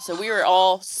down, so we were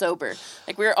all sober.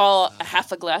 Like, we were all a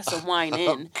half a glass of wine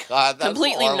in. God, that's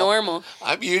Completely horrible. normal.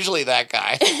 I'm usually that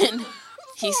guy. And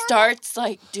he starts,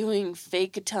 like, doing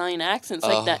fake Italian accents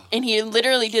like that. And he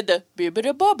literally did the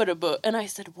bibida-bobida-bu. And I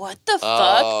said, what the fuck?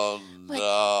 Oh Like,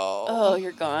 no. Oh,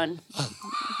 you're gone.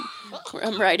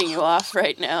 I'm writing you off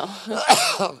right now.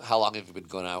 How long have you been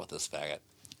going out with this faggot?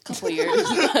 Couple years.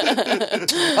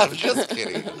 I'm just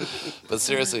kidding. But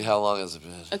seriously, how long has it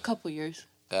been? A couple years.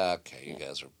 Okay, you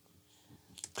guys are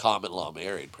common law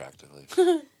married practically.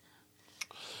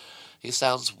 He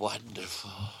sounds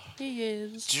wonderful. He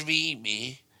is.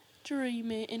 Dreamy.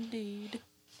 Dreamy indeed.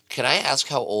 Can I ask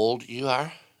how old you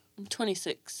are? I'm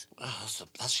 26. Oh,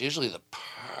 that's usually the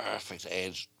perfect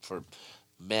age for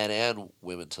men and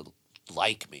women to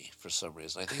like me for some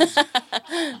reason. I think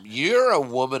you're a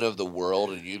woman of the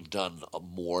world, and you've done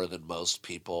more than most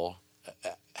people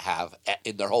have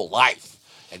in their whole life,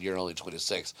 and you're only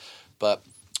 26. But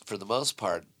for the most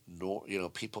part,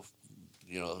 people,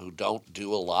 who don't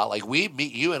do a lot, like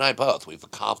you and I both, we've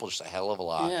accomplished a hell of a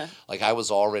lot. Yeah. Like, I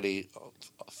was already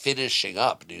finishing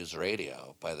up news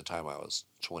radio by the time I was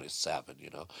 27,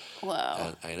 Wow.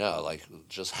 And I know, like, it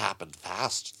just happened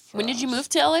fast. When did you move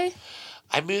to LA?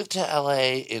 I moved to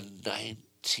LA in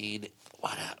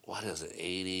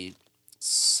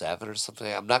 87 or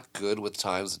something. I'm not good with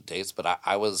times and dates, but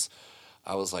I was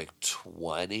like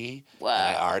 20. Wow.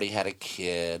 And I already had a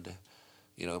kid.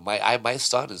 My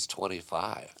son is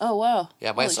 25. Oh, wow.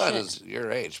 Yeah, my Holy son shit. is your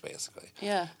age, basically.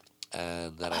 Yeah.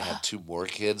 And then I had 2 more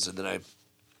kids, and then I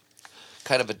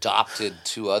kind of adopted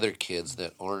 2 other kids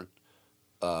that aren't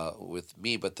with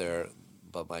me, but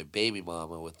my baby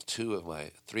mama with 2 of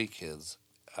my 3 kids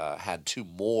had 2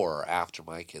 more after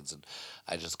my kids, and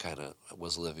I just kind of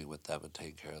was living with them and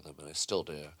taking care of them, and I still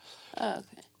do. Oh,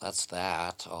 okay. That's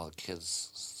that, all the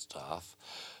kids stuff.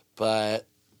 But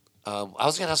I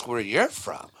was going to ask where you're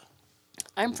from.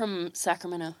 I'm from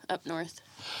Sacramento, up north.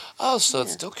 Oh, so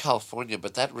it's still California,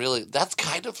 but that's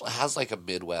kind of has like a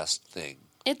Midwest thing.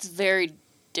 It's very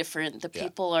different. The Yeah.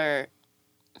 people are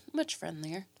much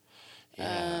friendlier.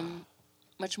 Yeah.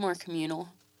 Much more communal,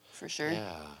 for sure.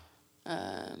 Yeah.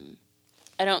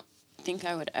 I don't think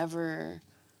I would ever...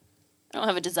 I don't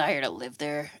have a desire to live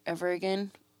there ever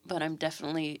again, but I'm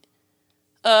definitely...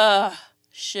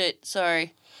 shit,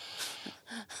 sorry.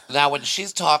 Now, when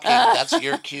she's talking, that's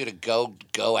your cue to go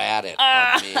at it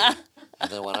on me. And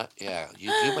then when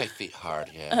you do my feet hard,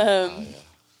 yeah. Yeah.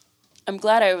 I'm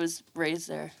glad I was raised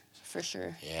there, for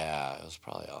sure. Yeah, it was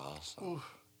probably awesome.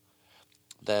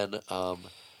 Then,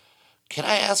 can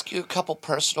I ask you a couple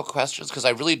personal questions? Because I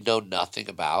really know nothing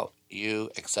about you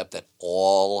except that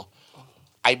all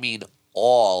of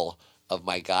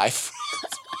my guy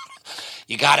friends.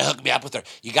 You got to hook me up with her.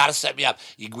 You got to set me up.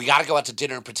 We got to go out to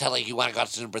dinner and pretend like you want to go out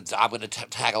to dinner, but I'm going to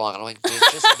tag along. And I'm like, there's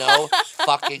just no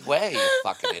fucking way, you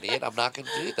fucking idiot. I'm not going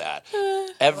to do that.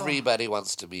 Everybody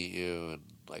wants to meet you and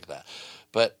like that.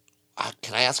 But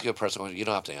can I ask you a personal question? You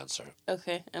don't have to answer.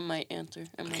 Okay, I might answer.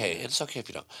 Okay, it's okay if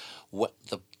you don't.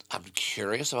 I'm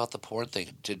curious about the porn thing.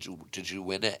 Did you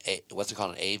win what's it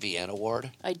called, an AVN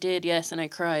award? I did, yes, and I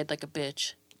cried like a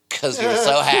bitch. Because you were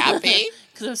so happy?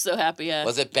 Because I was so happy, yeah.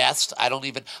 Was it best?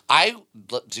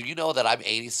 Do you know that I'm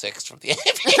 86 from the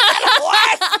AVN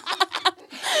award?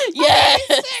 Yes!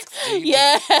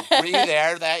 Yes! Were you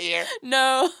there that year?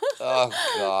 No. Oh,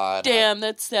 God. Damn,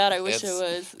 that's sad. I wish I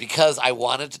was. Because I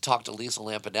wanted to talk to Lisa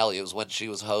Lampanelli. It was when she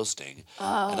was hosting.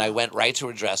 Oh. And I went right to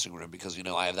her dressing room because,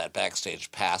 I have that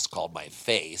backstage pass called my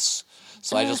face.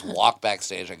 So I just walk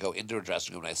backstage. I go into her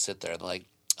dressing room and I sit there and they're like,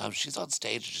 she's on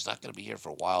stage and she's not going to be here for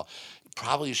a while.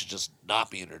 Probably you should just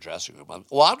not be in her dressing room. I'm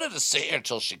going to sit here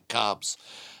until she comes.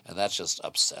 And that just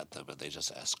upset them and they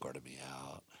just escorted me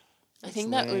out. I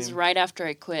think that was right after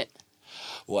I quit.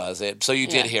 Was it? So you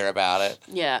did hear about it?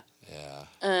 Yeah. Yeah.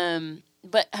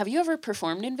 But have you ever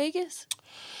performed in Vegas?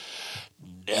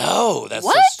 No, that's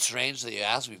What? so strange that you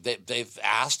asked me. They've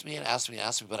asked me,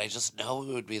 but I just know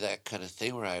it would be that kind of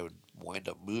thing where I would wind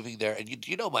up moving there. And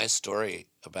you know my story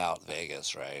about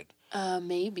Vegas, right?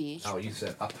 Maybe. Oh, you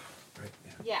said up, right?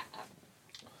 Yeah.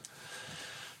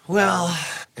 Well,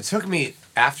 it took me,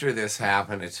 after this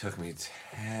happened, it took me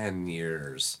 10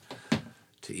 years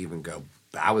to even go.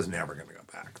 I was never going to go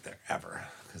back there, ever.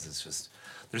 Because it's just,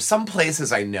 there's some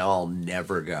places I know I'll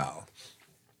never go.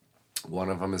 One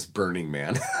of them is Burning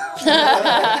Man.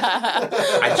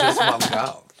 I just won't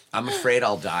go. I'm afraid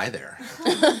I'll die there.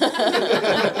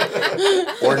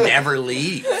 Or never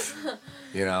leave.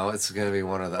 It's going to be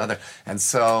one or the other. And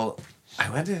so I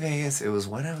went to Vegas. It was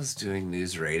when I was doing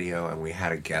news radio, and we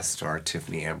had a guest star,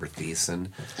 Tiffany Amber Thiessen.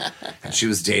 And she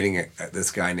was dating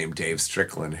this guy named Dave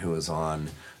Strickland, who was on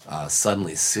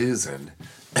Suddenly Susan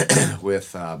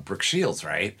with Brooke Shields,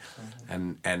 right?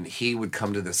 And he would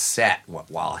come to the set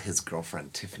while his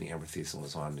girlfriend, Tiffany Amber Thiessen,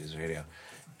 was on news radio.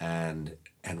 And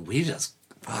we just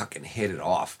fucking hit it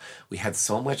off. We had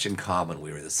so much in common.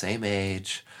 We were the same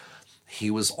age. He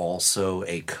was also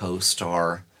a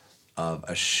co-star of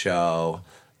a show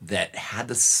that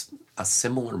had a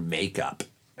similar makeup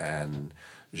and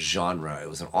genre. It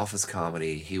was an office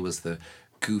comedy. He was the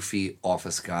goofy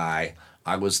office guy.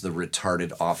 I was the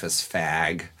retarded office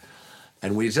fag.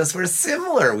 And we just were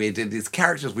similar. We did these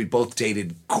characters. We both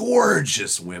dated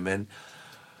gorgeous women.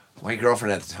 My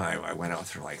girlfriend at the time, I went out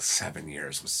with her like 7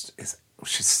 years,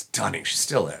 she's stunning. She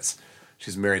still is.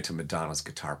 She's married to Madonna's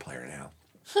guitar player now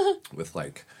with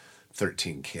like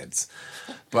 13 kids.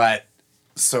 But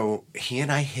so he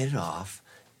and I hit it off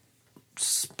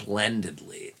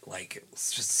splendidly. Like, it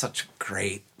was just such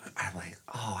great. I'm like,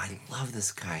 oh, I love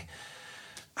this guy.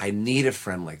 I need a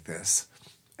friend like this.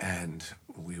 And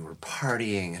we were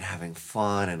partying and having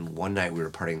fun. And one night we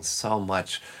were partying so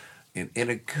much in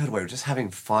a good way. We were just having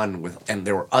fun with, and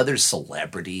there were other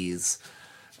celebrities.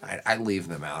 I leave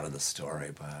them out of the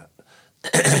story, but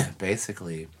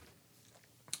basically,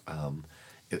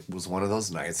 it was one of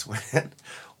those nights when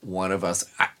one of us,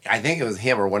 I think it was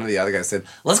him or one of the other guys said,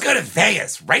 let's go to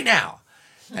Vegas right now.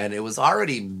 And it was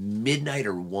already midnight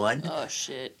or 1. Oh,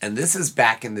 shit. And this is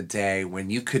back in the day when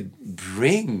you could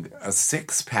bring a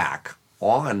 6-pack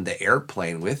on the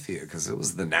airplane with you, because it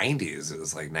was the 90s. It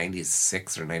was like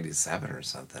 96 or 97 or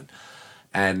something.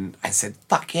 And I said,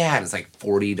 fuck yeah. And it's like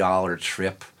 $40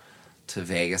 trip to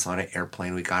Vegas on an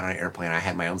airplane. We got on an airplane. I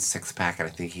had my own 6-pack, and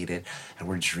I think he did. And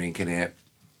we're drinking it.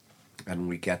 And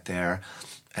we get there.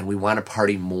 And we want to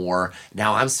party more.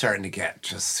 Now I'm starting to get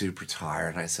just super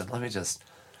tired. And I said, I'm just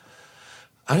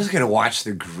going to watch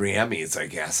the Grammys, I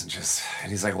guess.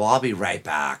 And he's like, well, I'll be right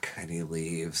back. And he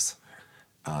leaves.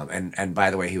 And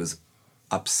by the way, he was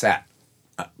upset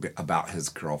about his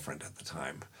girlfriend at the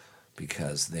time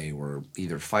because they were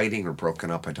either fighting or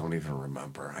broken up. I don't even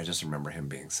remember. I just remember him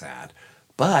being sad.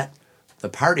 But the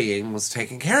partying was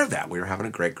taking care of that. We were having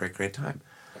a great, great, great time.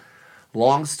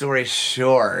 Long story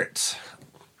short,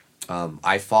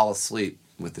 I fall asleep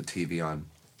with the TV on.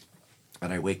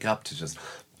 And I wake up to just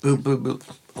boop, boop, boop.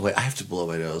 Oh, wait, I have to blow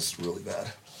my nose really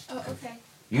bad. Oh, okay.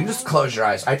 You can just close your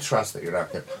eyes. I trust that you're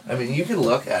not there. I mean, you can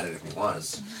look at it if you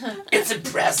want. It's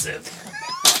impressive.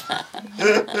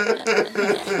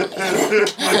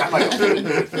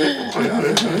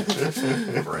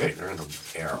 Great, they're in the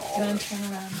air all over.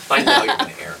 Turn around. I know you're going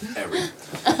to air every.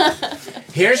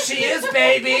 Here she is,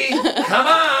 baby. Come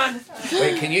on.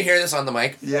 Wait, can you hear this on the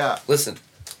mic? Yeah. Listen.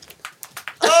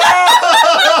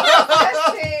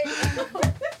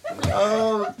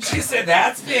 Oh, She said,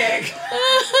 that's big.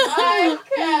 I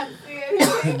can't see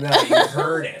it. No, you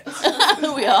heard it.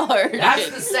 We all heard That's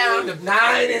it. the sound of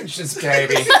 9 inches,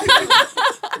 baby.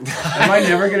 Am I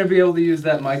never going to be able to use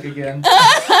that mic again?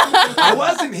 I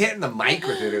wasn't hitting the mic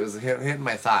with it. It was hitting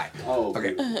my thigh. Oh.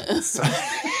 Okay. So,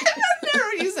 I've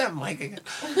never used that mic again.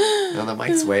 No, the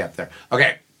mic's way up there.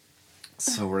 Okay.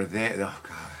 So we're there. Oh,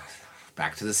 God.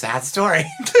 Back to the sad story.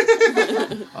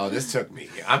 Oh, this took me.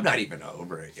 I'm not even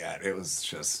over it yet. It was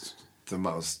just the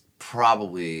most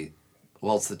probably...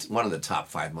 Well, it's one of the top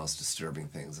 5 most disturbing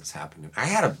things that's happened. I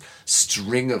had a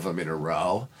string of them in a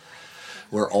row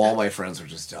where all my friends were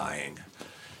just dying.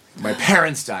 My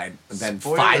parents died, and then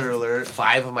five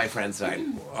of my friends died.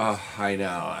 Oh, I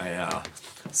know.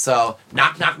 So,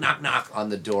 knock on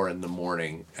the door in the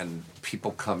morning, and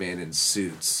people come in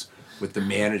suits with the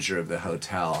manager of the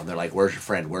hotel, and they're like, "Where's your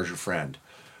friend? Where's your friend?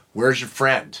 Where's your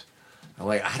friend?" I'm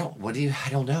like, I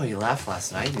don't know. He left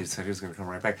last night. He said he was going to come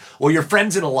right back. Well, your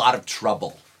friend's in a lot of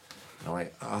trouble. And I'm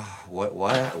like, oh, what,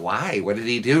 why? What did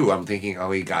he do? I'm thinking,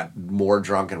 oh, he got more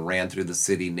drunk and ran through the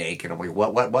city naked. I'm like,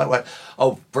 what?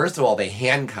 Oh, first of all, they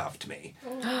handcuffed me.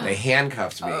 They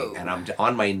handcuffed me, and I'm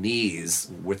on my knees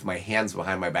with my hands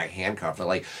behind my back handcuffed.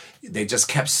 They just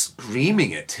kept screaming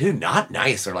it, too. Not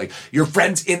nice. They're like, your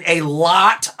friend's in a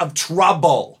lot of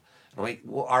trouble. I'm like,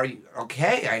 well, are you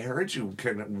okay? I heard you.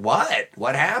 What?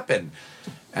 What happened?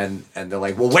 And they're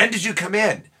like, well, when did you come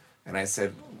in? And I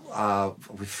said,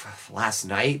 last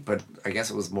night, but I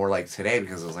guess it was more like today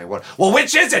because it was like, what? Well,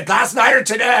 which is it, last night or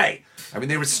today? I mean,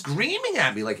 they were screaming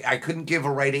at me like I couldn't give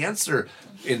a right answer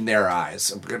in their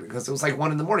eyes because it was like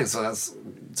 1 a.m. So that's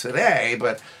today,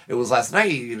 but it was last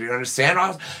night. You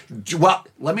understand? Well,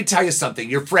 let me tell you something.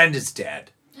 Your friend is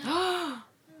dead. And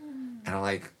I'm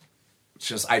like,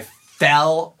 I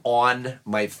fell on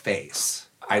my face.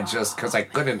 Because I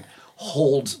couldn't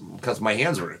hold, because my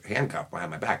hands were handcuffed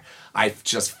behind my back. I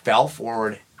just fell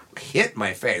forward, hit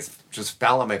my face, just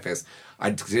fell on my face. I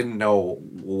didn't know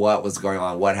what was going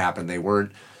on, what happened.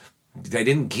 They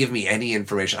didn't give me any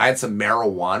information. I had some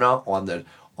marijuana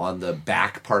on the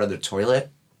back part of the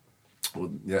toilet.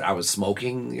 I was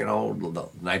smoking, the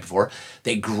night before.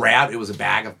 It was a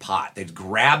bag of pot. They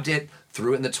grabbed it,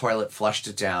 threw it in the toilet, flushed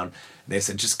it down. They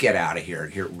said, just get out of here.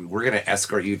 Here, we're going to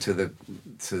escort you to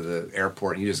the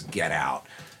airport, and you just get out.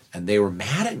 And they were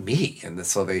mad at me. And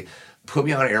so they put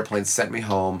me on an airplane, sent me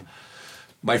home.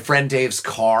 My friend Dave's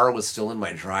car was still in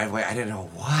my driveway. I didn't know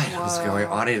what was going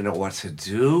on. I didn't know what to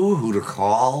do, who to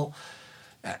call.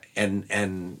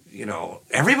 And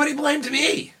everybody blamed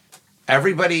me.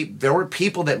 There were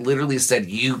people that literally said,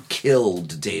 you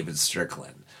killed David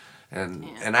Strickland.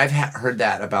 And I've heard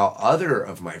that about other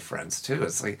of my friends too.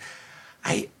 It's like,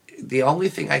 the only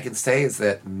thing I can say is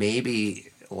that maybe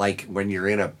like when you're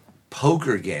in a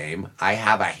poker game, I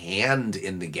have a hand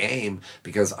in the game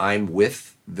because I'm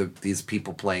with these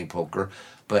people playing poker,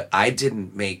 but I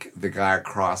didn't make the guy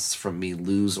across from me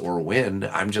lose or win.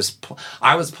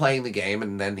 I was playing the game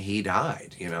and then he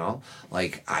died,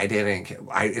 Like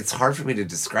it's hard for me to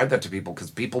describe that to people because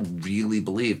people really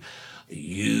believe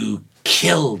you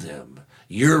killed him.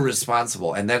 You're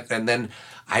responsible. And then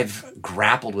I've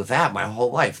grappled with that my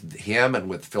whole life. Him and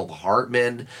with Phil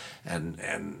Hartman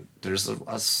and there's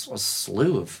a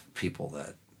slew of people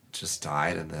that just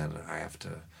died and then I have to...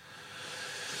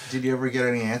 Did you ever get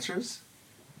any answers?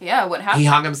 Yeah, what happened? He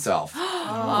hung himself.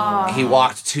 Oh. He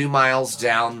walked 2 miles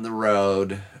down the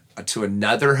road to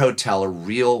another hotel, a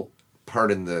real,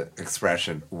 pardon the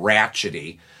expression,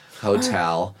 ratchety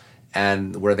hotel,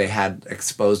 and where they had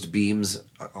exposed beams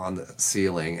on the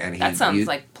ceiling. And that sounds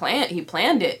like he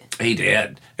planned it. He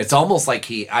did. It's almost like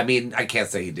I can't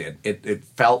say he did. It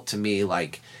felt to me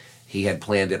like he had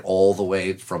planned it all the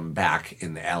way from back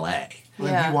in L.A.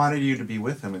 Well, he wanted you to be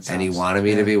with him. And he wanted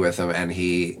me to be with him, and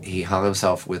he hung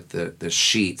himself with the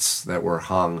sheets that were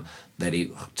hung that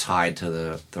he tied to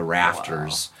the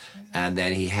rafters, and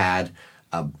then he had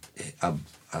a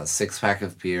 6-pack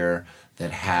of beer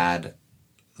that had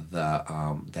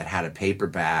a paper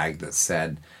bag that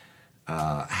said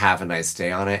 "Have a nice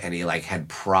day" on it, and he had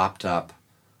propped up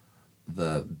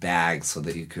the bag so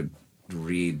that you could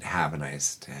read "Have a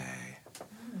nice day."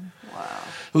 Wow.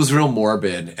 It was real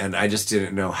morbid, and I just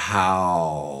didn't know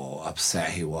how upset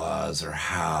he was or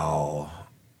how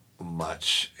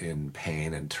much in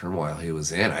pain and turmoil he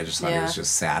was in. I just thought he was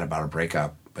just sad about a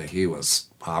breakup, but he was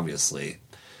obviously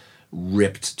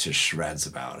ripped to shreds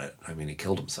about it. I mean, he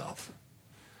killed himself.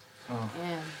 Oh.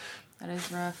 Man, that is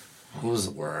rough. It was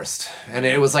the worst. And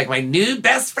it was like my new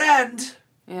best friend.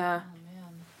 Yeah.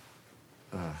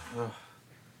 Oh, man.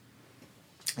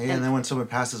 Yeah, and then when someone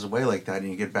passes away like that, and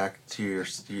you get back to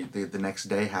the next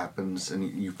day happens, and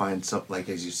you find something like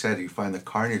as you said, you find the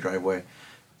car in your driveway.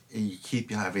 You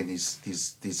keep having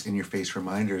these in your face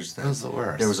reminders that was the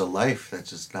worst. There was a life that's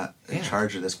just not in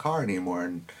charge of this car anymore,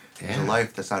 and there's a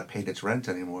life that's not paid its rent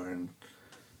anymore, and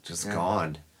just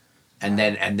gone. And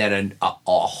then a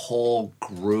whole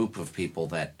group of people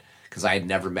that, because I had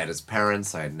never met his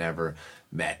parents, I had never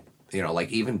met, like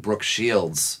even Brooke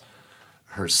Shields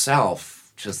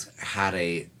herself just had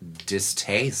a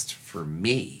distaste for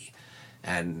me.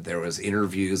 And there was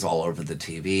interviews all over the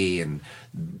TV and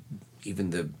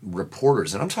even the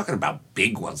reporters, and I'm talking about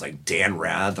big ones like Dan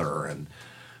Rather and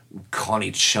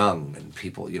Connie Chung and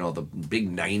people, the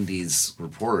big 90s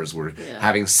reporters were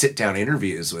having sit-down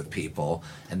interviews with people,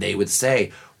 and they would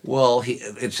say, well,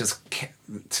 it's just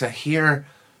to hear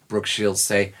Brooke Shields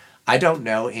say, I don't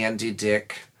know Andy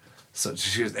Dick. So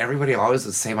everybody always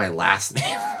would say my last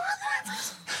name.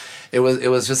 It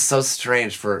was just so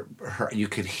strange for her. You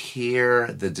could hear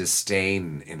the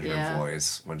disdain in her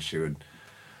voice when she would,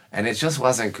 and it just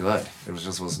wasn't good. It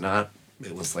was not.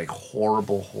 It was like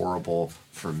horrible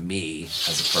for me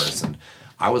as a person.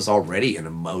 I was already an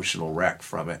emotional wreck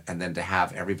from it, and then to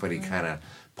have everybody kind of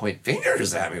point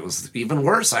fingers at me was even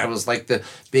worse. I was like the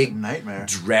big nightmare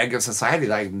dreg of society,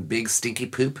 like big stinky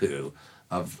poo-poo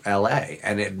of LA,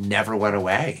 and it never went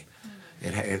away.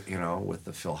 It with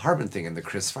the Phil Harbin thing and the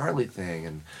Chris Farley thing,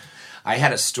 and I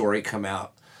had a story come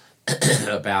out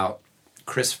about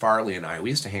Chris Farley and I. We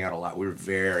used to hang out a lot. We were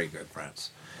very good friends,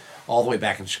 all the way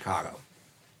back in Chicago.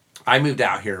 I moved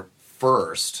out here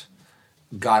first,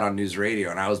 got on news radio,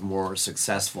 and I was more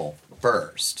successful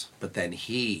first. But then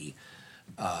he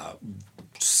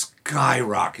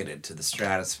skyrocketed to the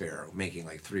stratosphere, making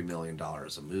like $3 million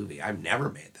a movie. I've never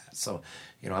made that. So,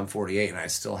 I'm 48 and I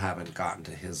still haven't gotten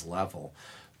to his level.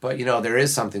 But, there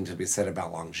is something to be said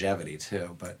about longevity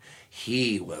too. But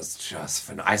he was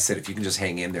just I said, if you can just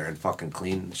hang in there and fucking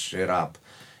clean shit up,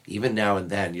 even now and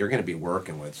then, you're going to be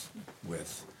working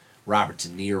with Robert De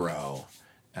Niro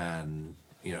and,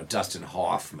 Dustin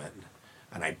Hoffman.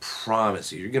 And I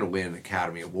promise you're going to win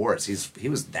Academy Awards. He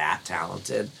was that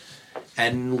talented.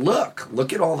 And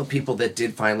look at all the people that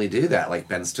did finally do that. Like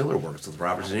Ben Stiller works with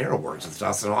Robert De Niro, works with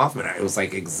Dustin Hoffman. It was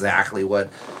like exactly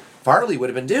what Farley would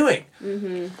have been doing.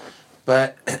 Mm-hmm.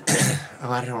 But,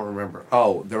 I don't remember.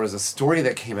 Oh, there was a story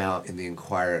that came out in the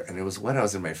Inquirer, and it was when I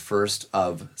was in my first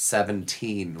of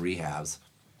 17 rehabs.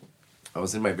 I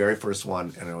was in my very first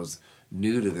one, and I was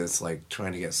new to this, like,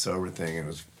 trying to get sober thing, and it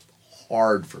was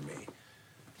hard for me.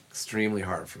 Extremely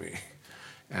hard for me.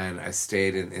 And I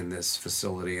stayed in this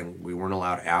facility, and we weren't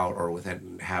allowed out or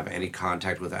have any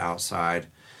contact with the outside.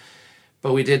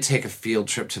 But we did take a field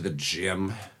trip to the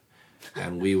gym,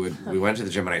 and we went to the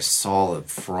gym, and I saw the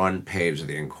front page of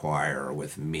the Inquirer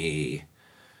with me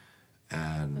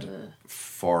and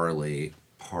Farley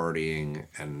partying,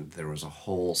 and there was a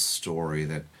whole story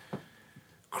that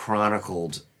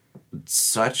chronicled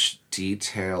such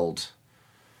detailed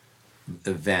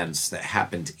events that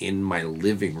happened in my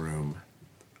living room.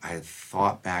 I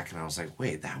thought back and I was like,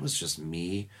 wait, that was just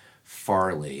me,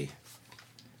 Farley,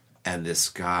 and this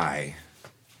guy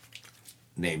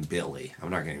named Billy.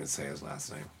 I'm not going to even say his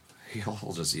last name.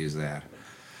 He'll just use that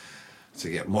to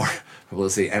get more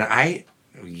publicity. And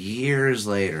years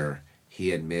later,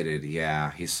 he admitted,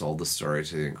 he sold the story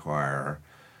to the Inquirer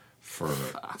for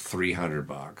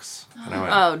 $300. And I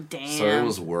went, oh, damn. So it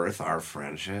was worth our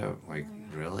friendship? Like,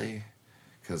 really?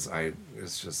 Because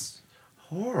it's just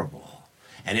horrible.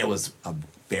 And it was a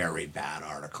very bad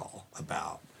article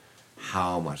about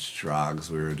how much drugs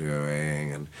we were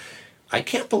doing. And I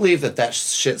can't believe that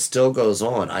shit still goes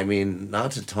on. I mean,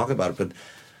 not to talk about it, but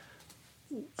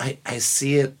I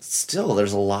see it still.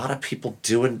 There's a lot of people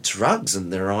doing drugs,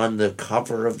 and they're on the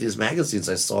cover of these magazines.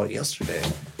 I saw it yesterday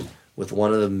with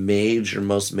one of the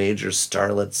most major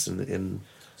starlets in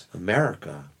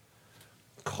America,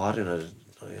 caught in a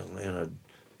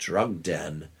drug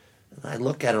den. I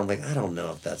look at it, I'm like, I don't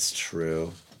know if that's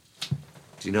true.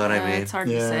 Do you know what I mean? It's hard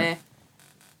to say.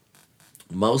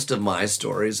 Most of my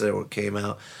stories that came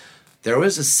out, there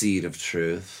was a seed of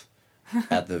truth,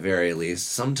 at the very least.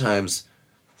 Sometimes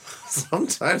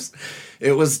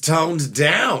it was toned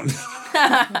down.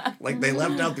 Like, they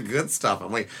left out the good stuff.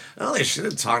 I'm like, oh, they should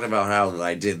have talked about how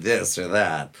I did this or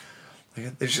that.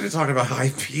 Like, they should have talked about how I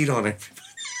peed on everybody.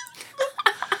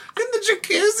 In the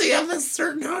jacuzzi of a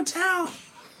certain hotel.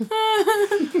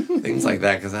 Things like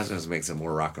that, because that just makes it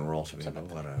more rock and roll to me. But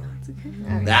whatever.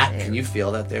 That, can you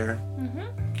feel that there?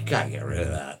 Mm-hmm. You gotta get rid of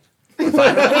that.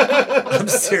 I'm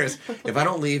serious. If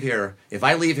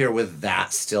I leave here with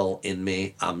that still in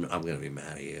me, I'm gonna be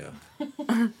mad at you.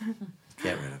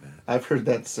 Get rid of it. I've heard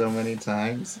that so many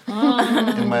times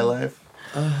in my life.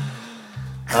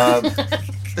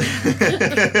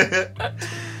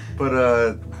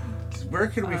 But where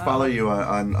can we follow you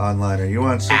online? Are you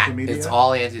on social media? It's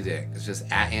all Andy Dick. It's just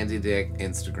at Andy Dick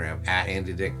Instagram, at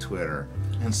Andy Dick Twitter.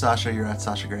 And Sasha, you're at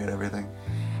Sasha Gray at everything.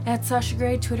 At Sasha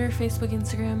Gray, Twitter, Facebook,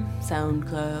 Instagram,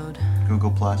 SoundCloud,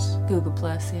 Google Plus. Google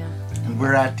Plus, yeah. And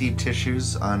we're at Deep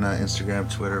Tissues on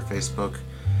Instagram, Twitter, Facebook.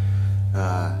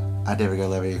 At David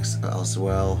Levy as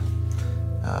well.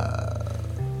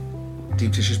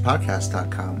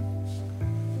 DeepTissuespodcast.com.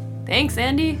 Thanks,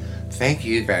 Andy. Thank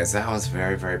you guys. That was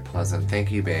very, very pleasant.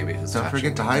 Thank you, baby. Who's Don't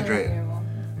forget to hydrate.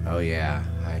 Oh yeah,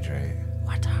 hydrate.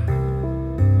 Water.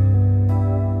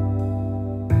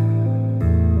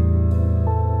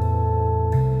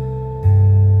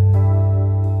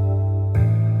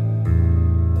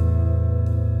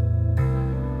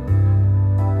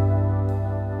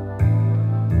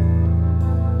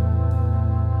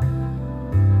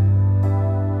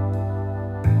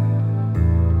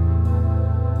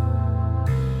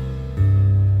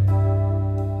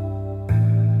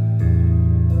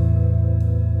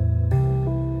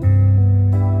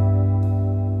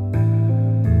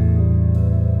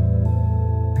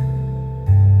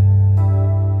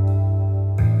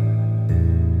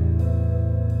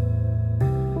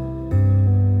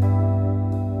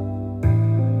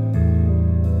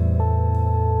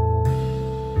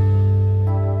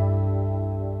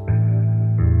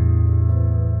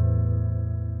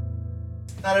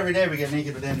 Not every day we get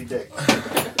naked with Andy Dick.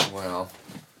 Well,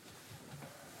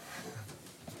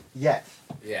 Yet.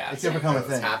 yeah. It's never become a It's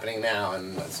thing. happening now,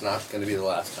 and it's not going to be the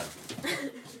last time.